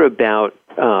hear about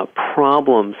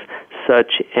problems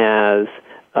such as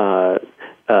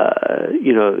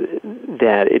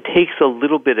that it takes a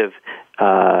little bit of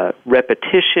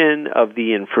repetition of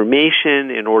the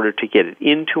information in order to get it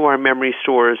into our memory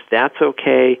stores, that's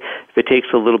okay. If it takes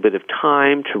a little bit of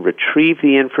time to retrieve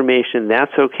the information,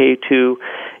 that's okay too.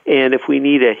 And if we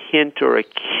need a hint or a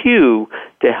cue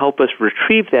to help us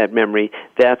retrieve that memory,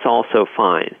 that's also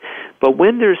fine. But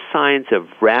when there's signs of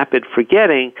rapid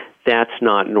forgetting, that's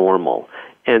not normal.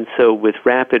 And so with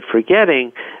rapid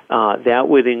forgetting, that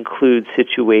would include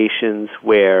situations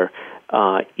where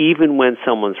even when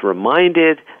someone's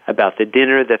reminded about the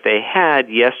dinner that they had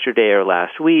yesterday or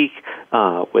last week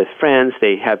with friends,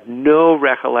 they have no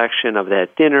recollection of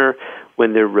that dinner.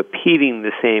 When they're repeating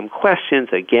the same questions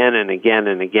again and again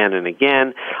and again and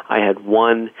again. I had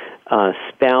one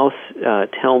spouse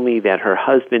tell me that her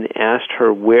husband asked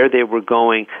her where they were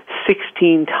going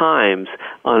 16 times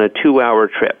on a 2-hour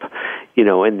trip,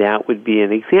 and that would be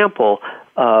an example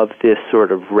of this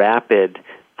sort of rapid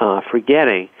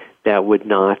forgetting that would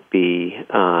not be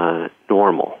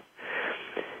normal.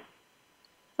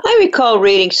 I recall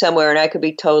reading somewhere, and I could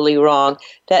be totally wrong,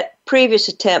 that previous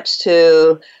attempts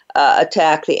to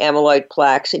attack the amyloid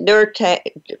plaques,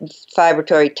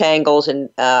 neurofibrillary tangles and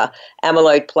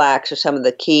amyloid plaques are some of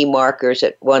the key markers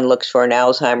that one looks for in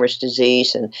Alzheimer's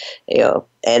disease, and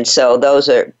so those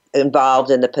are involved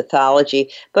in the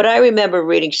pathology. But I remember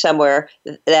reading somewhere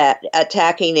that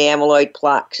attacking the amyloid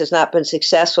plaques has not been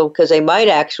successful because they might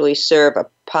actually serve a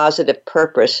positive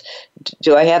purpose.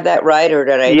 Do I have that right, or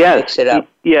did I mix it up?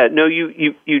 Yeah, no,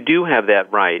 you do have that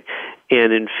right.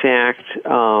 And in fact,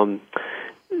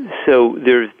 so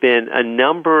there's been a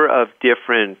number of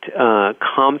different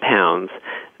compounds,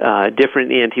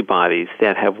 different antibodies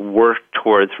that have worked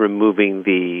towards removing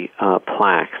the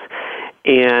plaques.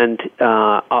 And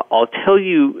I'll tell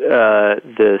you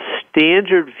the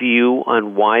standard view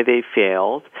on why they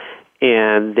failed,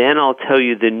 and then I'll tell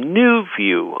you the new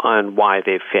view on why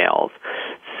they failed.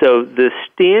 So the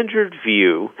standard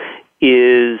view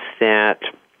is that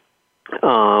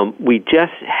we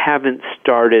just haven't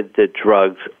started the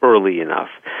drugs early enough.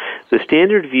 The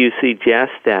standard view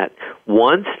suggests that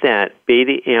once that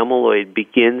beta amyloid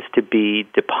begins to be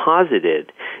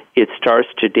deposited, it starts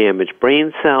to damage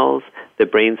brain cells. The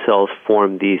brain cells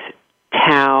form these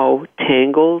tau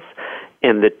tangles,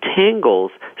 and the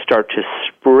tangles start to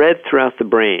spread throughout the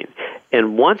brain.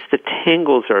 And once the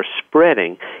tangles are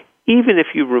spreading, even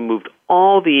if you removed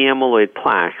all the amyloid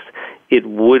plaques, it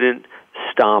wouldn't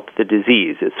stop the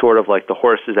disease. It's sort of like the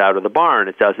horse is out of the barn.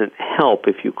 It doesn't help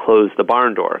if you close the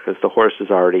barn door because the horse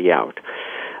is already out.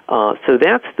 So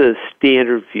that's the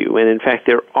standard view. And in fact,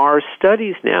 there are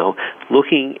studies now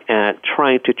looking at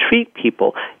trying to treat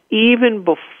people even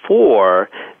before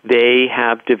they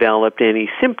have developed any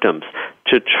symptoms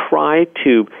to try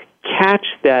to catch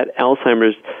that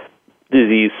Alzheimer's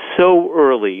disease so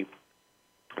early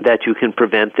that you can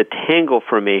prevent the tangle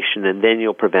formation and then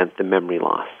you'll prevent the memory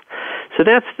loss. So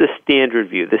that's the standard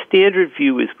view. The standard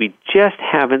view is we just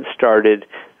haven't started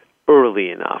early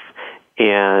enough.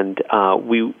 And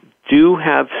we do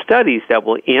have studies that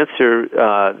will answer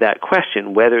that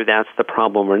question, whether that's the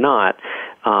problem or not,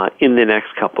 in the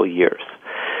next couple of years.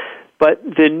 But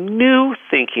the new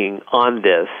thinking on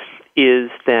this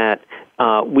is that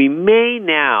we may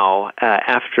now,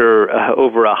 after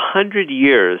over 100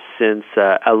 years since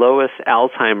Alois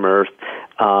Alzheimer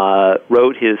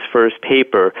wrote his first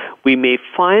paper, we may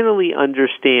finally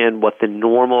understand what the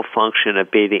normal function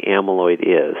of beta amyloid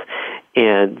is.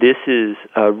 And this is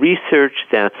research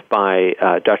that's by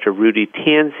Dr. Rudy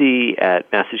Tanzi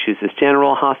at Massachusetts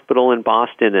General Hospital in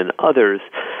Boston and others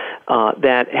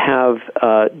that have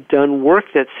done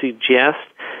work that suggests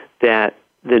that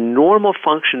the normal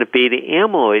function of beta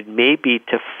amyloid may be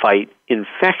to fight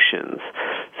infections.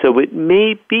 So it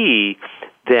may be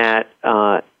that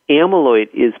amyloid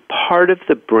is part of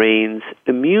the brain's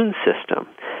immune system.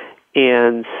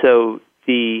 And so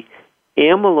the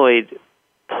amyloid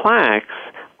plaques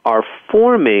are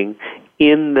forming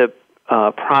in the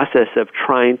process of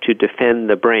trying to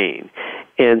defend the brain.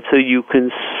 And so you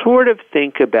can sort of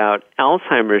think about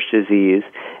Alzheimer's disease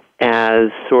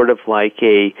as sort of like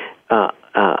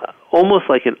almost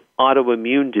like an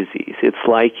autoimmune disease. It's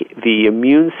like the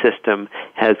immune system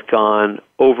has gone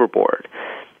overboard.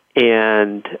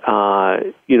 And,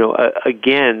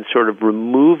 again, sort of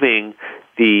removing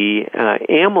the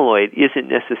amyloid isn't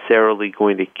necessarily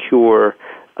going to cure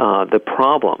the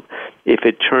problem. If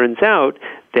it turns out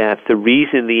that the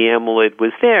reason the amyloid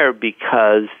was there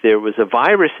because there was a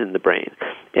virus in the brain,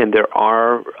 and there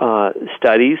are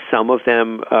studies, some of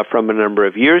them from a number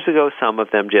of years ago, some of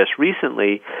them just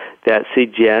recently, that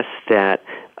suggest that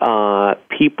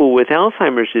people with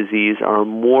Alzheimer's disease are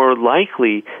more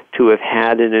likely to have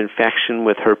had an infection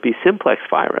with herpes simplex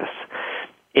virus.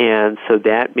 And so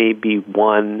that may be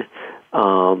one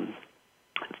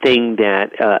thing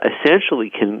that essentially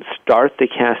can start the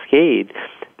cascade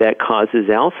that causes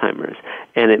Alzheimer's.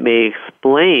 And it may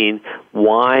explain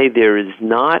why there is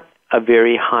not a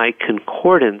very high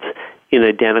concordance in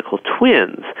identical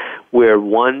twins, where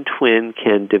one twin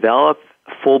can develop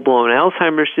full-blown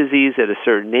Alzheimer's disease at a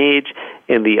certain age,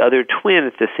 and the other twin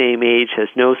at the same age has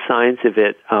no signs of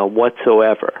it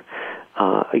whatsoever.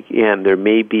 Again, there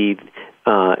may be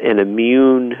an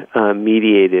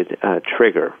immune-mediated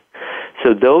trigger.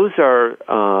 So those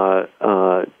are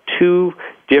two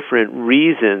different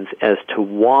reasons as to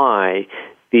why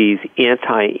these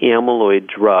anti-amyloid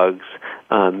drugs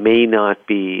may not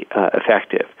be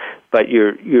effective. But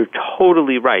you're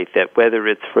totally right that whether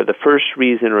it's for the first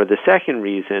reason or the second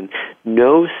reason,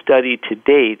 no study to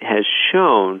date has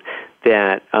shown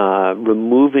that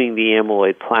removing the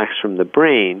amyloid plaques from the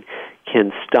brain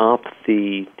can stop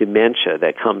the dementia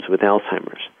that comes with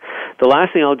Alzheimer's. The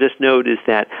last thing I'll just note is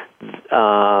that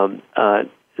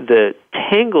the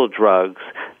Tangle drugs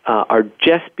are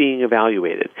just being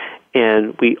evaluated,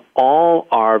 and we all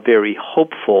are very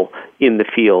hopeful in the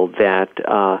field that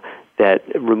that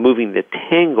removing the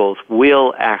tangles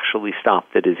will actually stop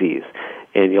the disease.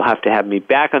 And you'll have to have me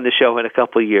back on the show in a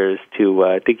couple of years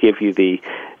to give you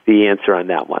the answer on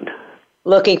that one.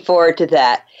 Looking forward to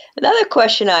that. Another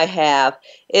question I have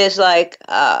is like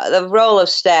the role of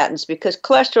statins, because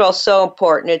cholesterol is so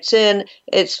important.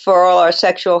 It's for all our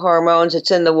sexual hormones.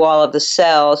 It's in the wall of the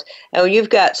cells. And when you've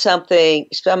got some of the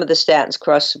statins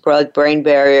cross the blood-brain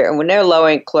barrier, and when they're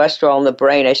lowering cholesterol in the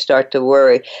brain, I start to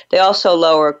worry. They also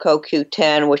lower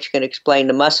CoQ10, which can explain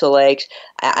the muscle aches,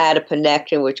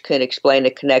 adiponectin, which can explain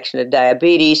the connection to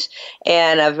diabetes.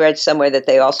 And I've read somewhere that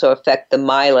they also affect the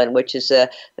myelin, which is a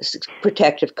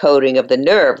protective coating of the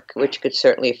nerve, which could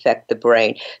certainly affect the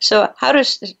brain. So how do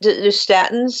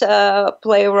statins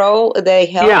play a role? Do they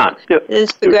help in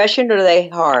this progression, or do they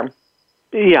harm?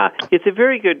 Yeah, it's a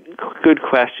very good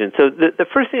question. So the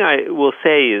first thing I will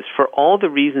say is, for all the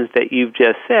reasons that you've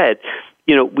just said,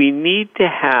 we need to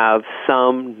have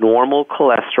some normal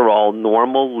cholesterol,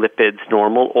 normal lipids,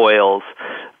 normal oils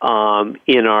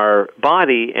in our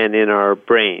body and in our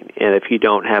brain. And if you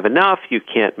don't have enough, you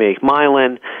can't make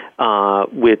myelin,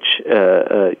 which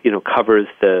covers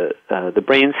the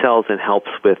brain cells and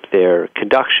helps with their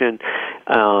conduction.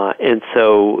 And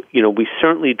so, we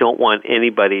certainly don't want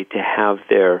anybody to have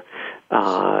their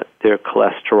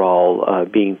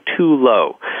cholesterol being too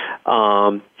low.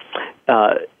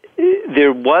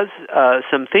 There was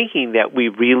some thinking that we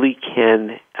really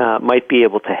might be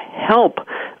able to help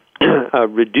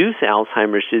reduce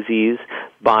Alzheimer's disease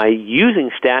by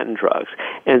using statin drugs.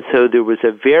 And so there was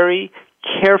a very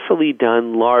carefully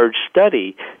done large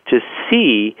study to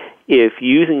see if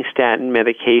using statin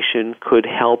medication could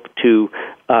help to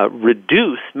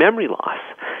reduce memory loss.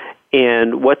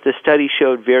 And what the study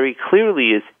showed very clearly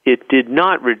is it did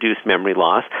not reduce memory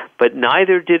loss, but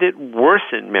neither did it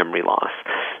worsen memory loss.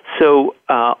 So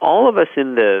all of us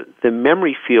in the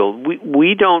memory field,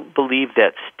 we don't believe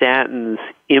that statins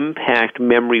impact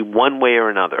memory one way or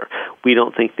another. We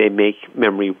don't think they make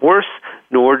memory worse,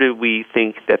 nor do we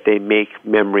think that they make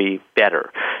memory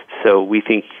better. So we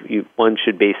think one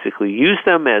should basically use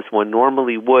them as one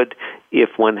normally would if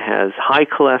one has high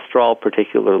cholesterol,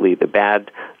 particularly the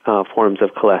bad forms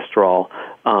of cholesterol,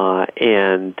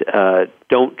 and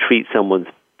don't treat someone's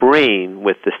brain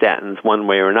with the statins one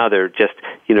way or another. Just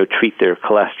treat their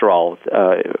cholesterol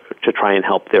to try and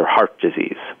help their heart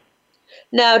disease.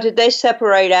 Now, did they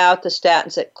separate out the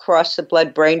statins that cross the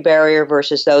blood-brain barrier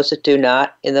versus those that do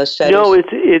not in those studies? No,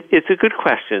 it's a good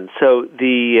question. So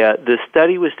the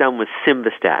study was done with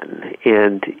simvastatin,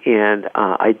 and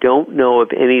I don't know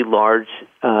of any large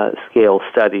scale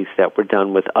studies that were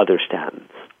done with other statins.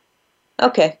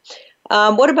 Okay.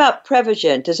 What about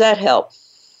Prevagen? Does that help?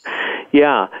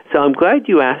 Yeah, so I'm glad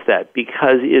you asked that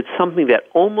because it's something that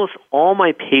almost all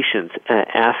my patients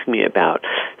ask me about.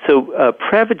 So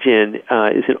Prevagen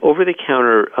is an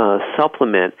over-the-counter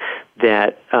supplement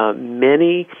that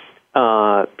many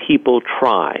people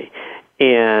try.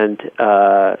 And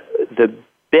the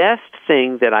best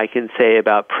thing that I can say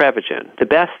about Prevagen, the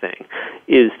best thing,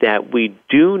 is that we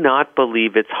do not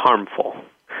believe it's harmful.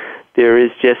 There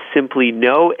is just simply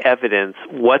no evidence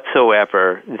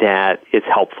whatsoever that it's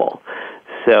helpful.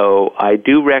 So I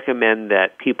do recommend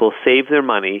that people save their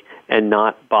money and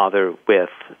not bother with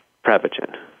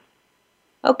Prevagen.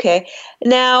 Okay.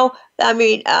 Now,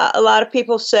 a lot of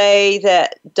people say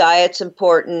that diet's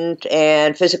important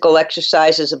and physical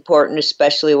exercise is important,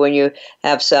 especially when you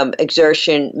have some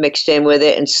exertion mixed in with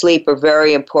it, and sleep are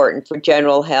very important for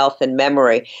general health and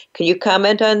memory. Can you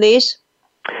comment on these?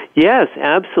 Yes,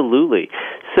 absolutely.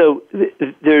 So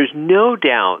there's no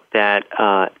doubt that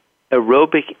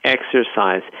aerobic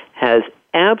exercise has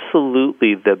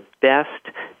absolutely the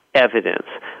best evidence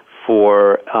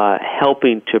for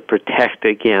helping to protect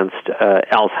against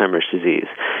Alzheimer's disease.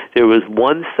 There was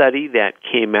one study that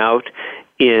came out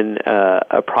in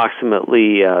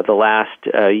approximately the last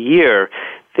year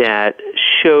that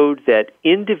showed that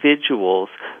individuals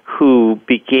who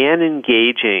began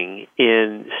engaging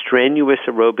in strenuous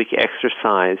aerobic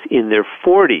exercise in their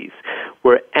 40s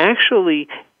were actually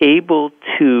able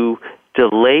to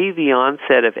delay the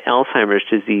onset of Alzheimer's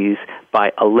disease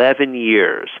by 11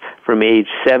 years, from age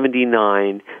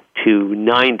 79 to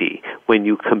 90, when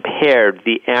you compared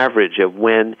the average of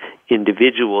when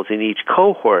individuals in each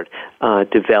cohort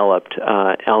developed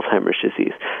Alzheimer's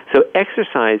disease. So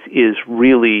exercise is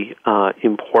really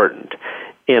important.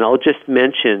 And I'll just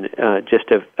mention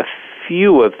just a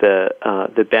few of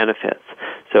the benefits.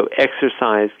 So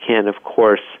exercise can, of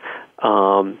course,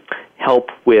 help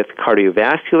with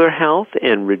cardiovascular health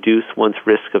and reduce one's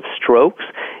risk of strokes.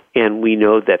 And we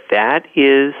know that that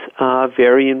is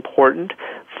very important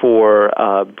for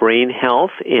brain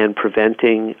health and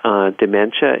preventing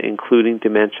dementia, including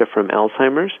dementia from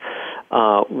Alzheimer's.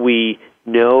 We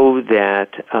know that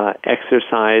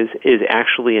exercise is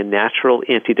actually a natural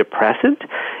antidepressant,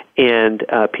 and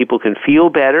people can feel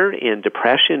better, and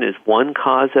depression is one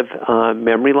cause of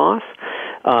memory loss.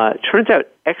 Turns out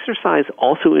exercise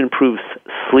also improves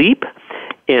sleep,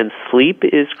 and sleep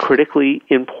is critically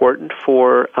important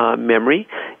for memory.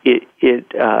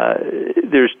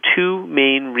 There's two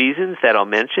main reasons that I'll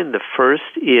mention. The first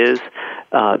is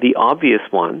the obvious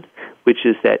one, which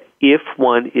is that if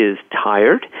one is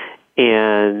tired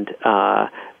and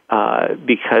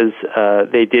because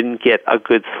they didn't get a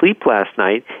good sleep last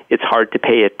night, it's hard to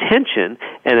pay attention.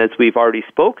 And as we've already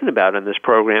spoken about in this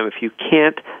program, if you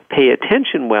can't pay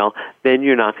attention well, then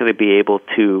you're not going to be able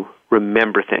to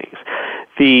remember things.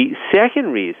 The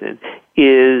second reason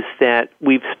is that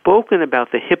we've spoken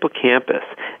about the hippocampus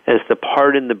as the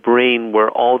part in the brain where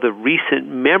all the recent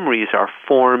memories are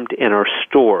formed and are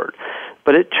stored.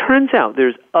 But it turns out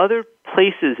there's other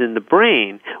places in the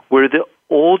brain where the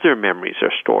older memories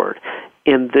are stored.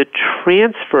 And the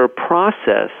transfer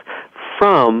process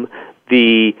from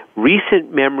the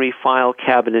recent memory file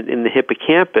cabinet in the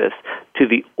hippocampus to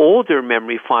the older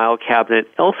memory file cabinet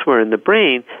elsewhere in the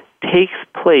brain takes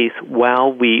place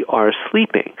while we are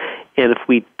sleeping. And if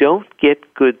we don't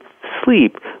get good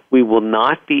sleep, we will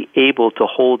not be able to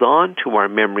hold on to our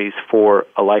memories for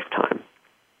a lifetime.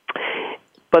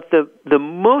 But the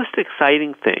most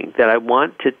exciting thing that I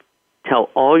want to tell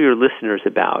all your listeners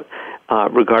about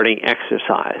regarding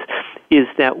exercise is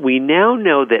that we now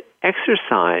know that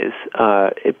exercise,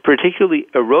 particularly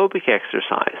aerobic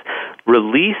exercise,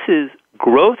 releases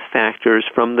growth factors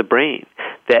from the brain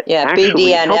that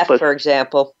actually help us. BDNF, for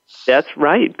example. That's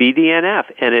right, BDNF,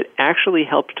 and it actually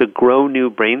helps to grow new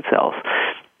brain cells.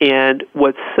 And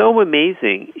what's so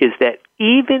amazing is that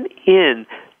even in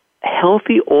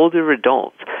healthy older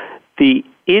adults, the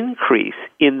increase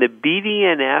in the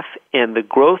BDNF and the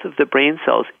growth of the brain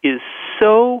cells is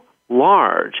so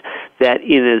large that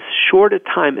in as short a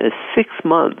time as 6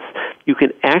 months, you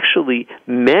can actually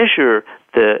measure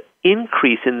the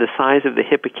increase in the size of the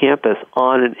hippocampus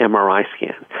on an MRI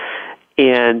scan.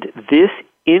 And this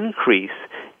increase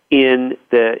in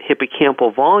the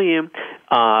hippocampal volume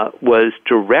was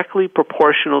directly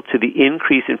proportional to the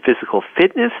increase in physical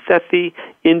fitness that the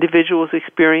individuals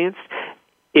experienced.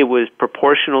 It was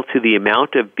proportional to the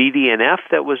amount of BDNF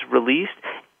that was released,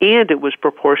 and it was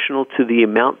proportional to the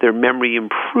amount their memory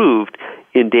improved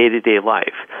in day-to-day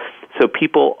life. So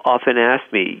people often ask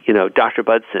me, Dr.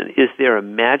 Budson, is there a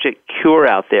magic cure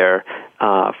out there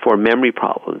for memory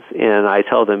problems? And I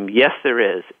tell them, yes, there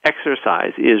is.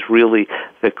 Exercise is really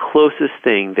the closest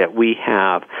thing that we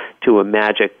have to a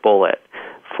magic bullet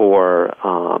for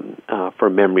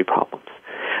memory problems.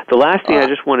 The last thing I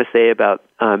just want to say about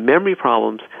memory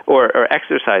problems, or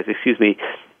exercise,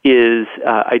 is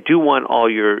I do want all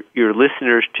your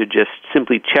listeners to just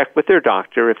simply check with their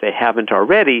doctor, if they haven't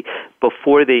already,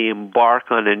 before they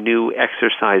embark on a new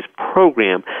exercise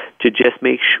program, to just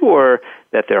make sure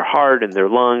that their heart and their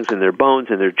lungs and their bones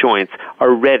and their joints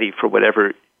are ready for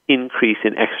whatever increase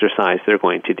in exercise they're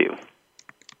going to do.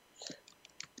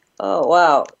 Oh,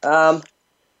 wow.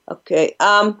 Okay.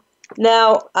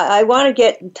 Now, I want to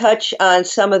get in touch on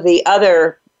some of the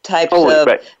other types of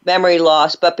memory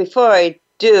loss, but before I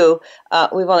do,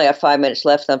 we've only got 5 minutes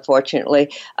left, unfortunately.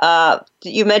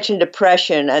 You mentioned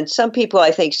depression, and some people,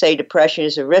 I think, say depression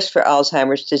is a risk for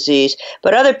Alzheimer's disease,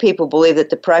 but other people believe that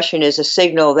depression is a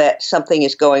signal that something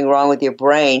is going wrong with your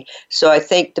brain. So I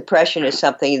think depression is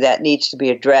something that needs to be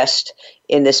addressed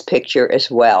in this picture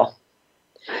as well.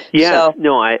 Yeah,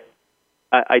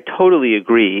 I totally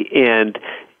agree. And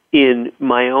in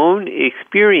my own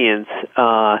experience,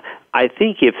 I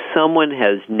think if someone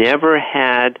has never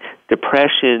had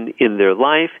depression in their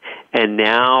life and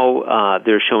now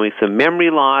they're showing some memory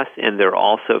loss and they're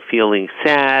also feeling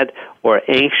sad or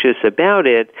anxious about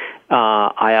it,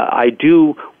 I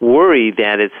do worry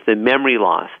that it's the memory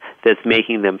loss that's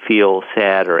making them feel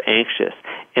sad or anxious.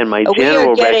 And my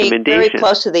general recommendation... We are getting very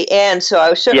close to the end, so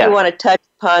I certainly want to touch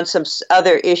upon some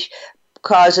other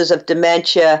causes of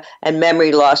dementia and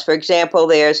memory loss. For example,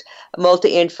 there's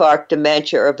multi-infarct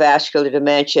dementia or vascular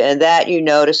dementia, and that you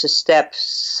notice a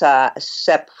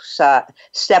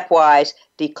stepwise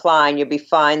decline. You'll be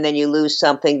fine, then you lose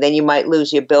something, then you might lose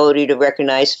the ability to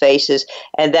recognize faces,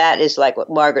 and that is like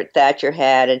what Margaret Thatcher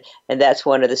had, and that's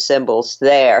one of the symbols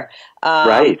there.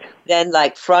 Right. Then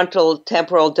like frontal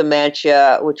temporal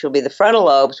dementia, which will be the frontal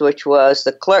lobes, which was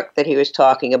the clerk that he was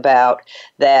talking about,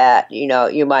 that,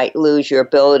 you might lose your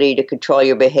ability to control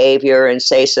your behavior and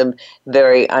say some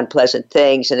very unpleasant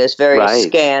things, and there's various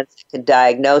scans that can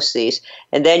diagnose these.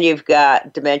 And then you've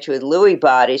got dementia with Lewy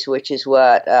bodies, which is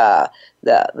what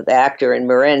the actor in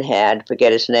Marin had.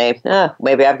 Forget his name.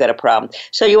 Maybe I've got a problem.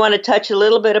 So you want to touch a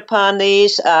little bit upon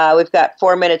these? We've got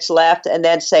 4 minutes left, and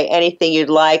then say anything you'd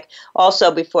like.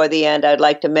 Also, before the end, I'd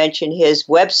like to mention his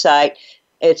website.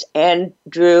 It's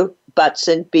Andrew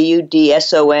Budson,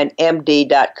 BUDSONMD.com.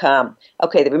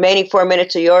 Okay, the remaining 4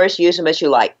 minutes are yours. Use them as you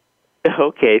like.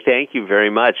 Okay, thank you very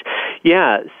much.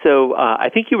 Yeah, so I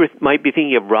think you might be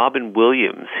thinking of Robin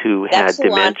Williams, who had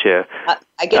dementia.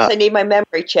 I guess I need my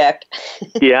memory checked.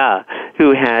 Yeah,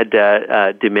 who had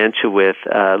dementia with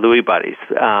Lewy bodies.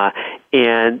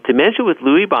 And dementia with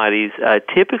Lewy bodies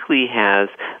typically has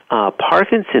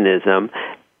Parkinsonism,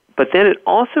 but then it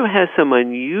also has some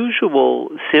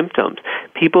unusual symptoms.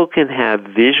 People can have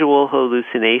visual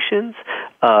hallucinations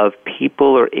of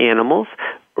people or animals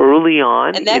early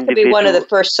on. And that could be one of the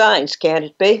first signs, can't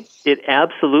it be? It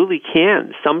absolutely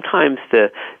can. Sometimes the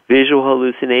visual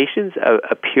hallucinations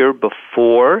appear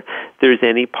before there's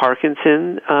any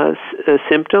Parkinson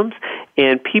symptoms,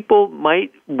 and people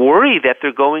might worry that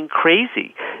they're going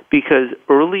crazy because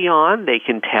early on they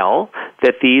can tell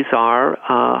that these are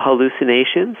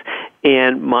hallucinations.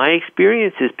 And my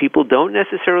experience is people don't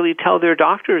necessarily tell their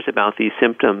doctors about these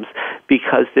symptoms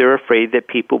because they're afraid that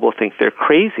people will think they're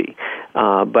crazy.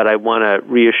 But I want to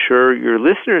reassure your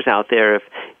listeners out there,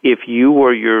 if you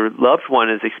or your loved one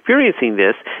is experiencing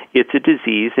this, it's a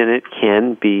disease and it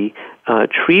can be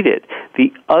treated.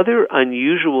 The other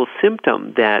unusual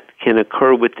symptom that can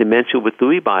occur with dementia with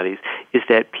Lewy bodies is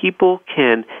that people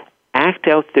can act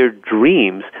out their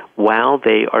dreams while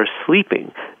they are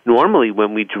sleeping. Normally,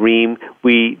 when we dream,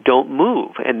 we don't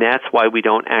move, and that's why we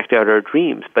don't act out our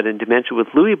dreams. But in dementia with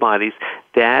Lewy bodies,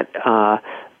 that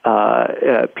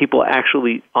people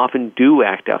actually often do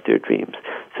act out their dreams.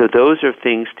 So those are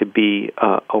things to be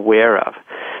aware of.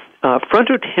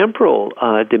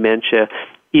 Frontotemporal dementia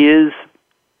is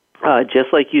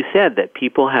just like you said, that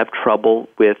people have trouble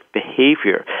with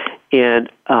behavior. And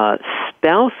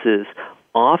spouses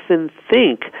often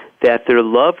think that their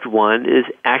loved one is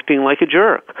acting like a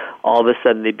jerk. All of a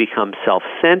sudden they become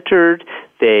self-centered.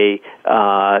 They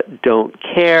don't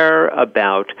care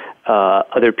about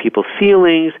other people's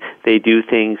feelings. They do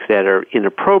things that are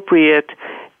inappropriate.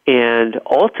 And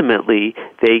ultimately,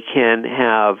 they can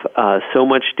have so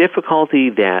much difficulty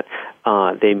that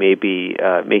they may be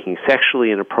making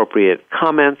sexually inappropriate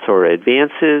comments or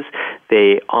advances.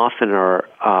 They often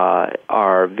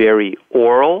are very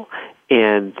oral,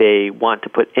 and they want to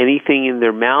put anything in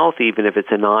their mouth, even if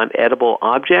it's a non-edible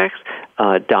object.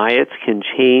 Diets can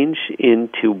change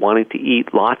into wanting to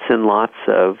eat lots and lots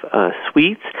of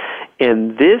sweets.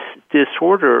 And this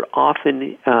disorder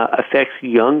often affects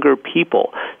younger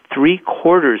people.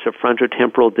 3/4 of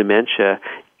frontotemporal dementia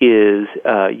is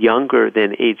younger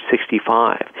than age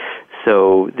 65.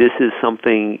 So this is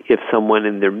something, if someone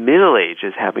in their middle age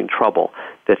is having trouble,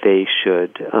 that they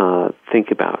should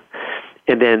think about.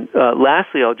 And then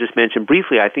lastly, I'll just mention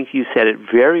briefly, I think you said it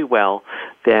very well,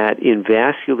 that in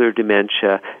vascular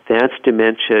dementia, that's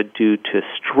dementia due to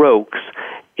strokes.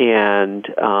 And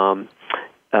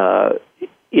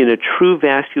in a true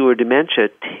vascular dementia,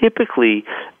 typically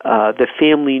the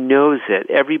family knows it.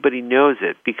 Everybody knows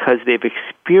it because they've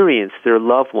experienced their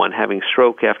loved one having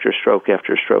stroke after stroke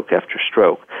after stroke after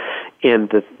stroke. And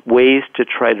the ways to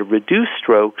try to reduce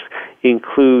strokes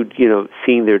include,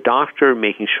 seeing their doctor,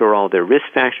 making sure all their risk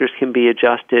factors can be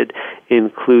adjusted,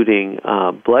 including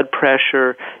blood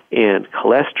pressure and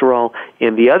cholesterol.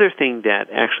 And the other thing that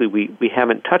actually we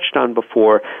haven't touched on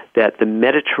before, that the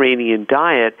Mediterranean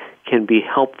diet can be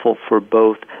helpful for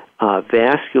both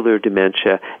vascular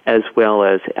dementia as well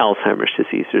as Alzheimer's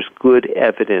disease. There's good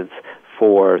evidence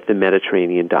for the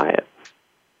Mediterranean diet.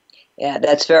 Yeah,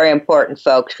 that's very important,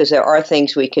 folks, because there are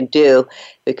things we can do,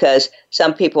 because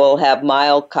some people have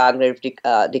mild cognitive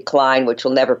decline, which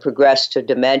will never progress to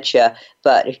dementia,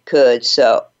 but it could.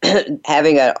 So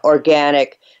having an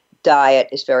organic diet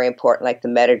is very important, like the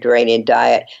Mediterranean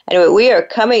diet. Anyway, we are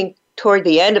coming toward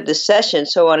the end of the session,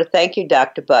 so I want to thank you,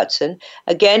 Dr. Butson.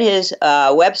 Again, his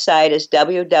website is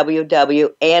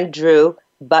www.andrewbutson,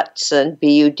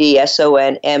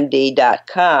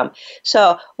 BUDSONMD.com.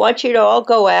 So I want you to all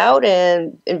go out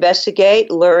and investigate,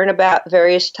 learn about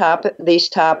various these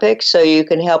topics so you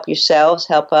can help yourselves,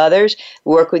 help others,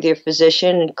 work with your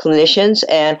physician and clinicians,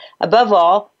 and above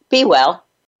all, be well.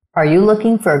 Are you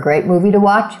looking for a great movie to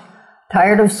watch?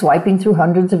 Tired of swiping through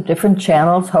hundreds of different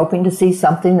channels hoping to see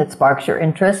something that sparks your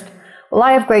interest? Well,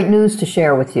 I have great news to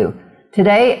share with you.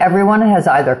 Today, everyone has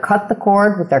either cut the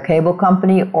cord with their cable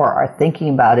company or are thinking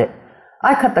about it.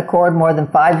 I cut the cord more than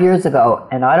 5 years ago,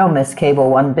 and I don't miss cable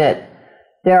one bit.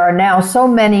 There are now so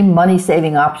many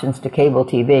money-saving options to cable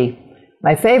TV.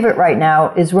 My favorite right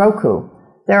now is Roku.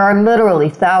 There are literally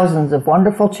thousands of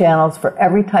wonderful channels for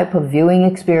every type of viewing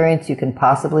experience you can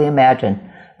possibly imagine.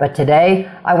 But today,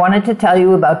 I wanted to tell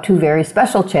you about two very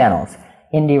special channels,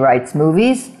 Indie Rights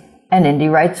Movies and Indie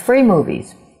Rights Free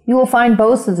Movies. You will find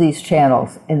both of these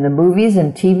channels in the Movies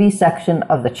and TV section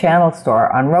of the channel store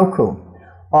on Roku.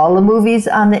 All the movies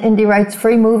on the Indie Rights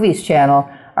Free Movies channel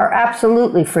are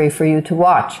absolutely free for you to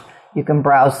watch. You can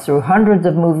browse through hundreds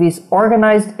of movies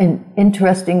organized in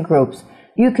interesting groups.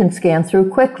 You can scan through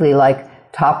quickly, like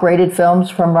top-rated films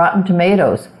from Rotten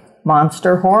Tomatoes,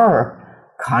 monster horror,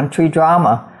 country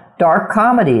drama, dark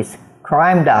comedies,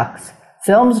 crime docs,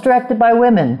 films directed by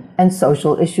women, and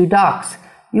social issue docs.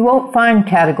 You won't find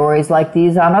categories like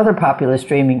these on other popular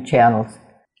streaming channels.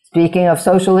 Speaking of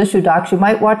social issue docs, you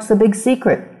might watch The Big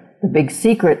Secret. The Big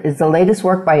Secret is the latest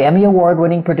work by Emmy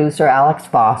Award-winning producer Alex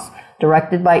Voss,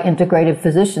 directed by integrative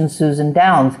physician Susan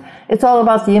Downs. It's all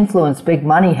about the influence big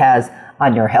money has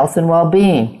on your health and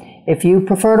well-being. If you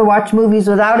prefer to watch movies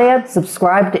without ads,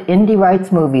 subscribe to Indie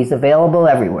Rights Movies, available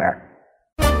everywhere.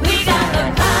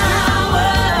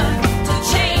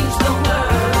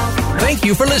 Thank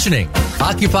you for listening.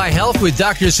 Occupy Health with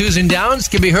Dr. Susan Downs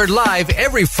can be heard live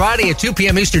every Friday at 2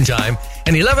 p.m. Eastern Time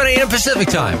and 11 a.m. Pacific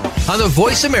Time on the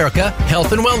Voice America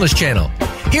Health and Wellness Channel.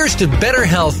 Here's to better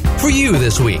health for you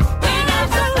this week.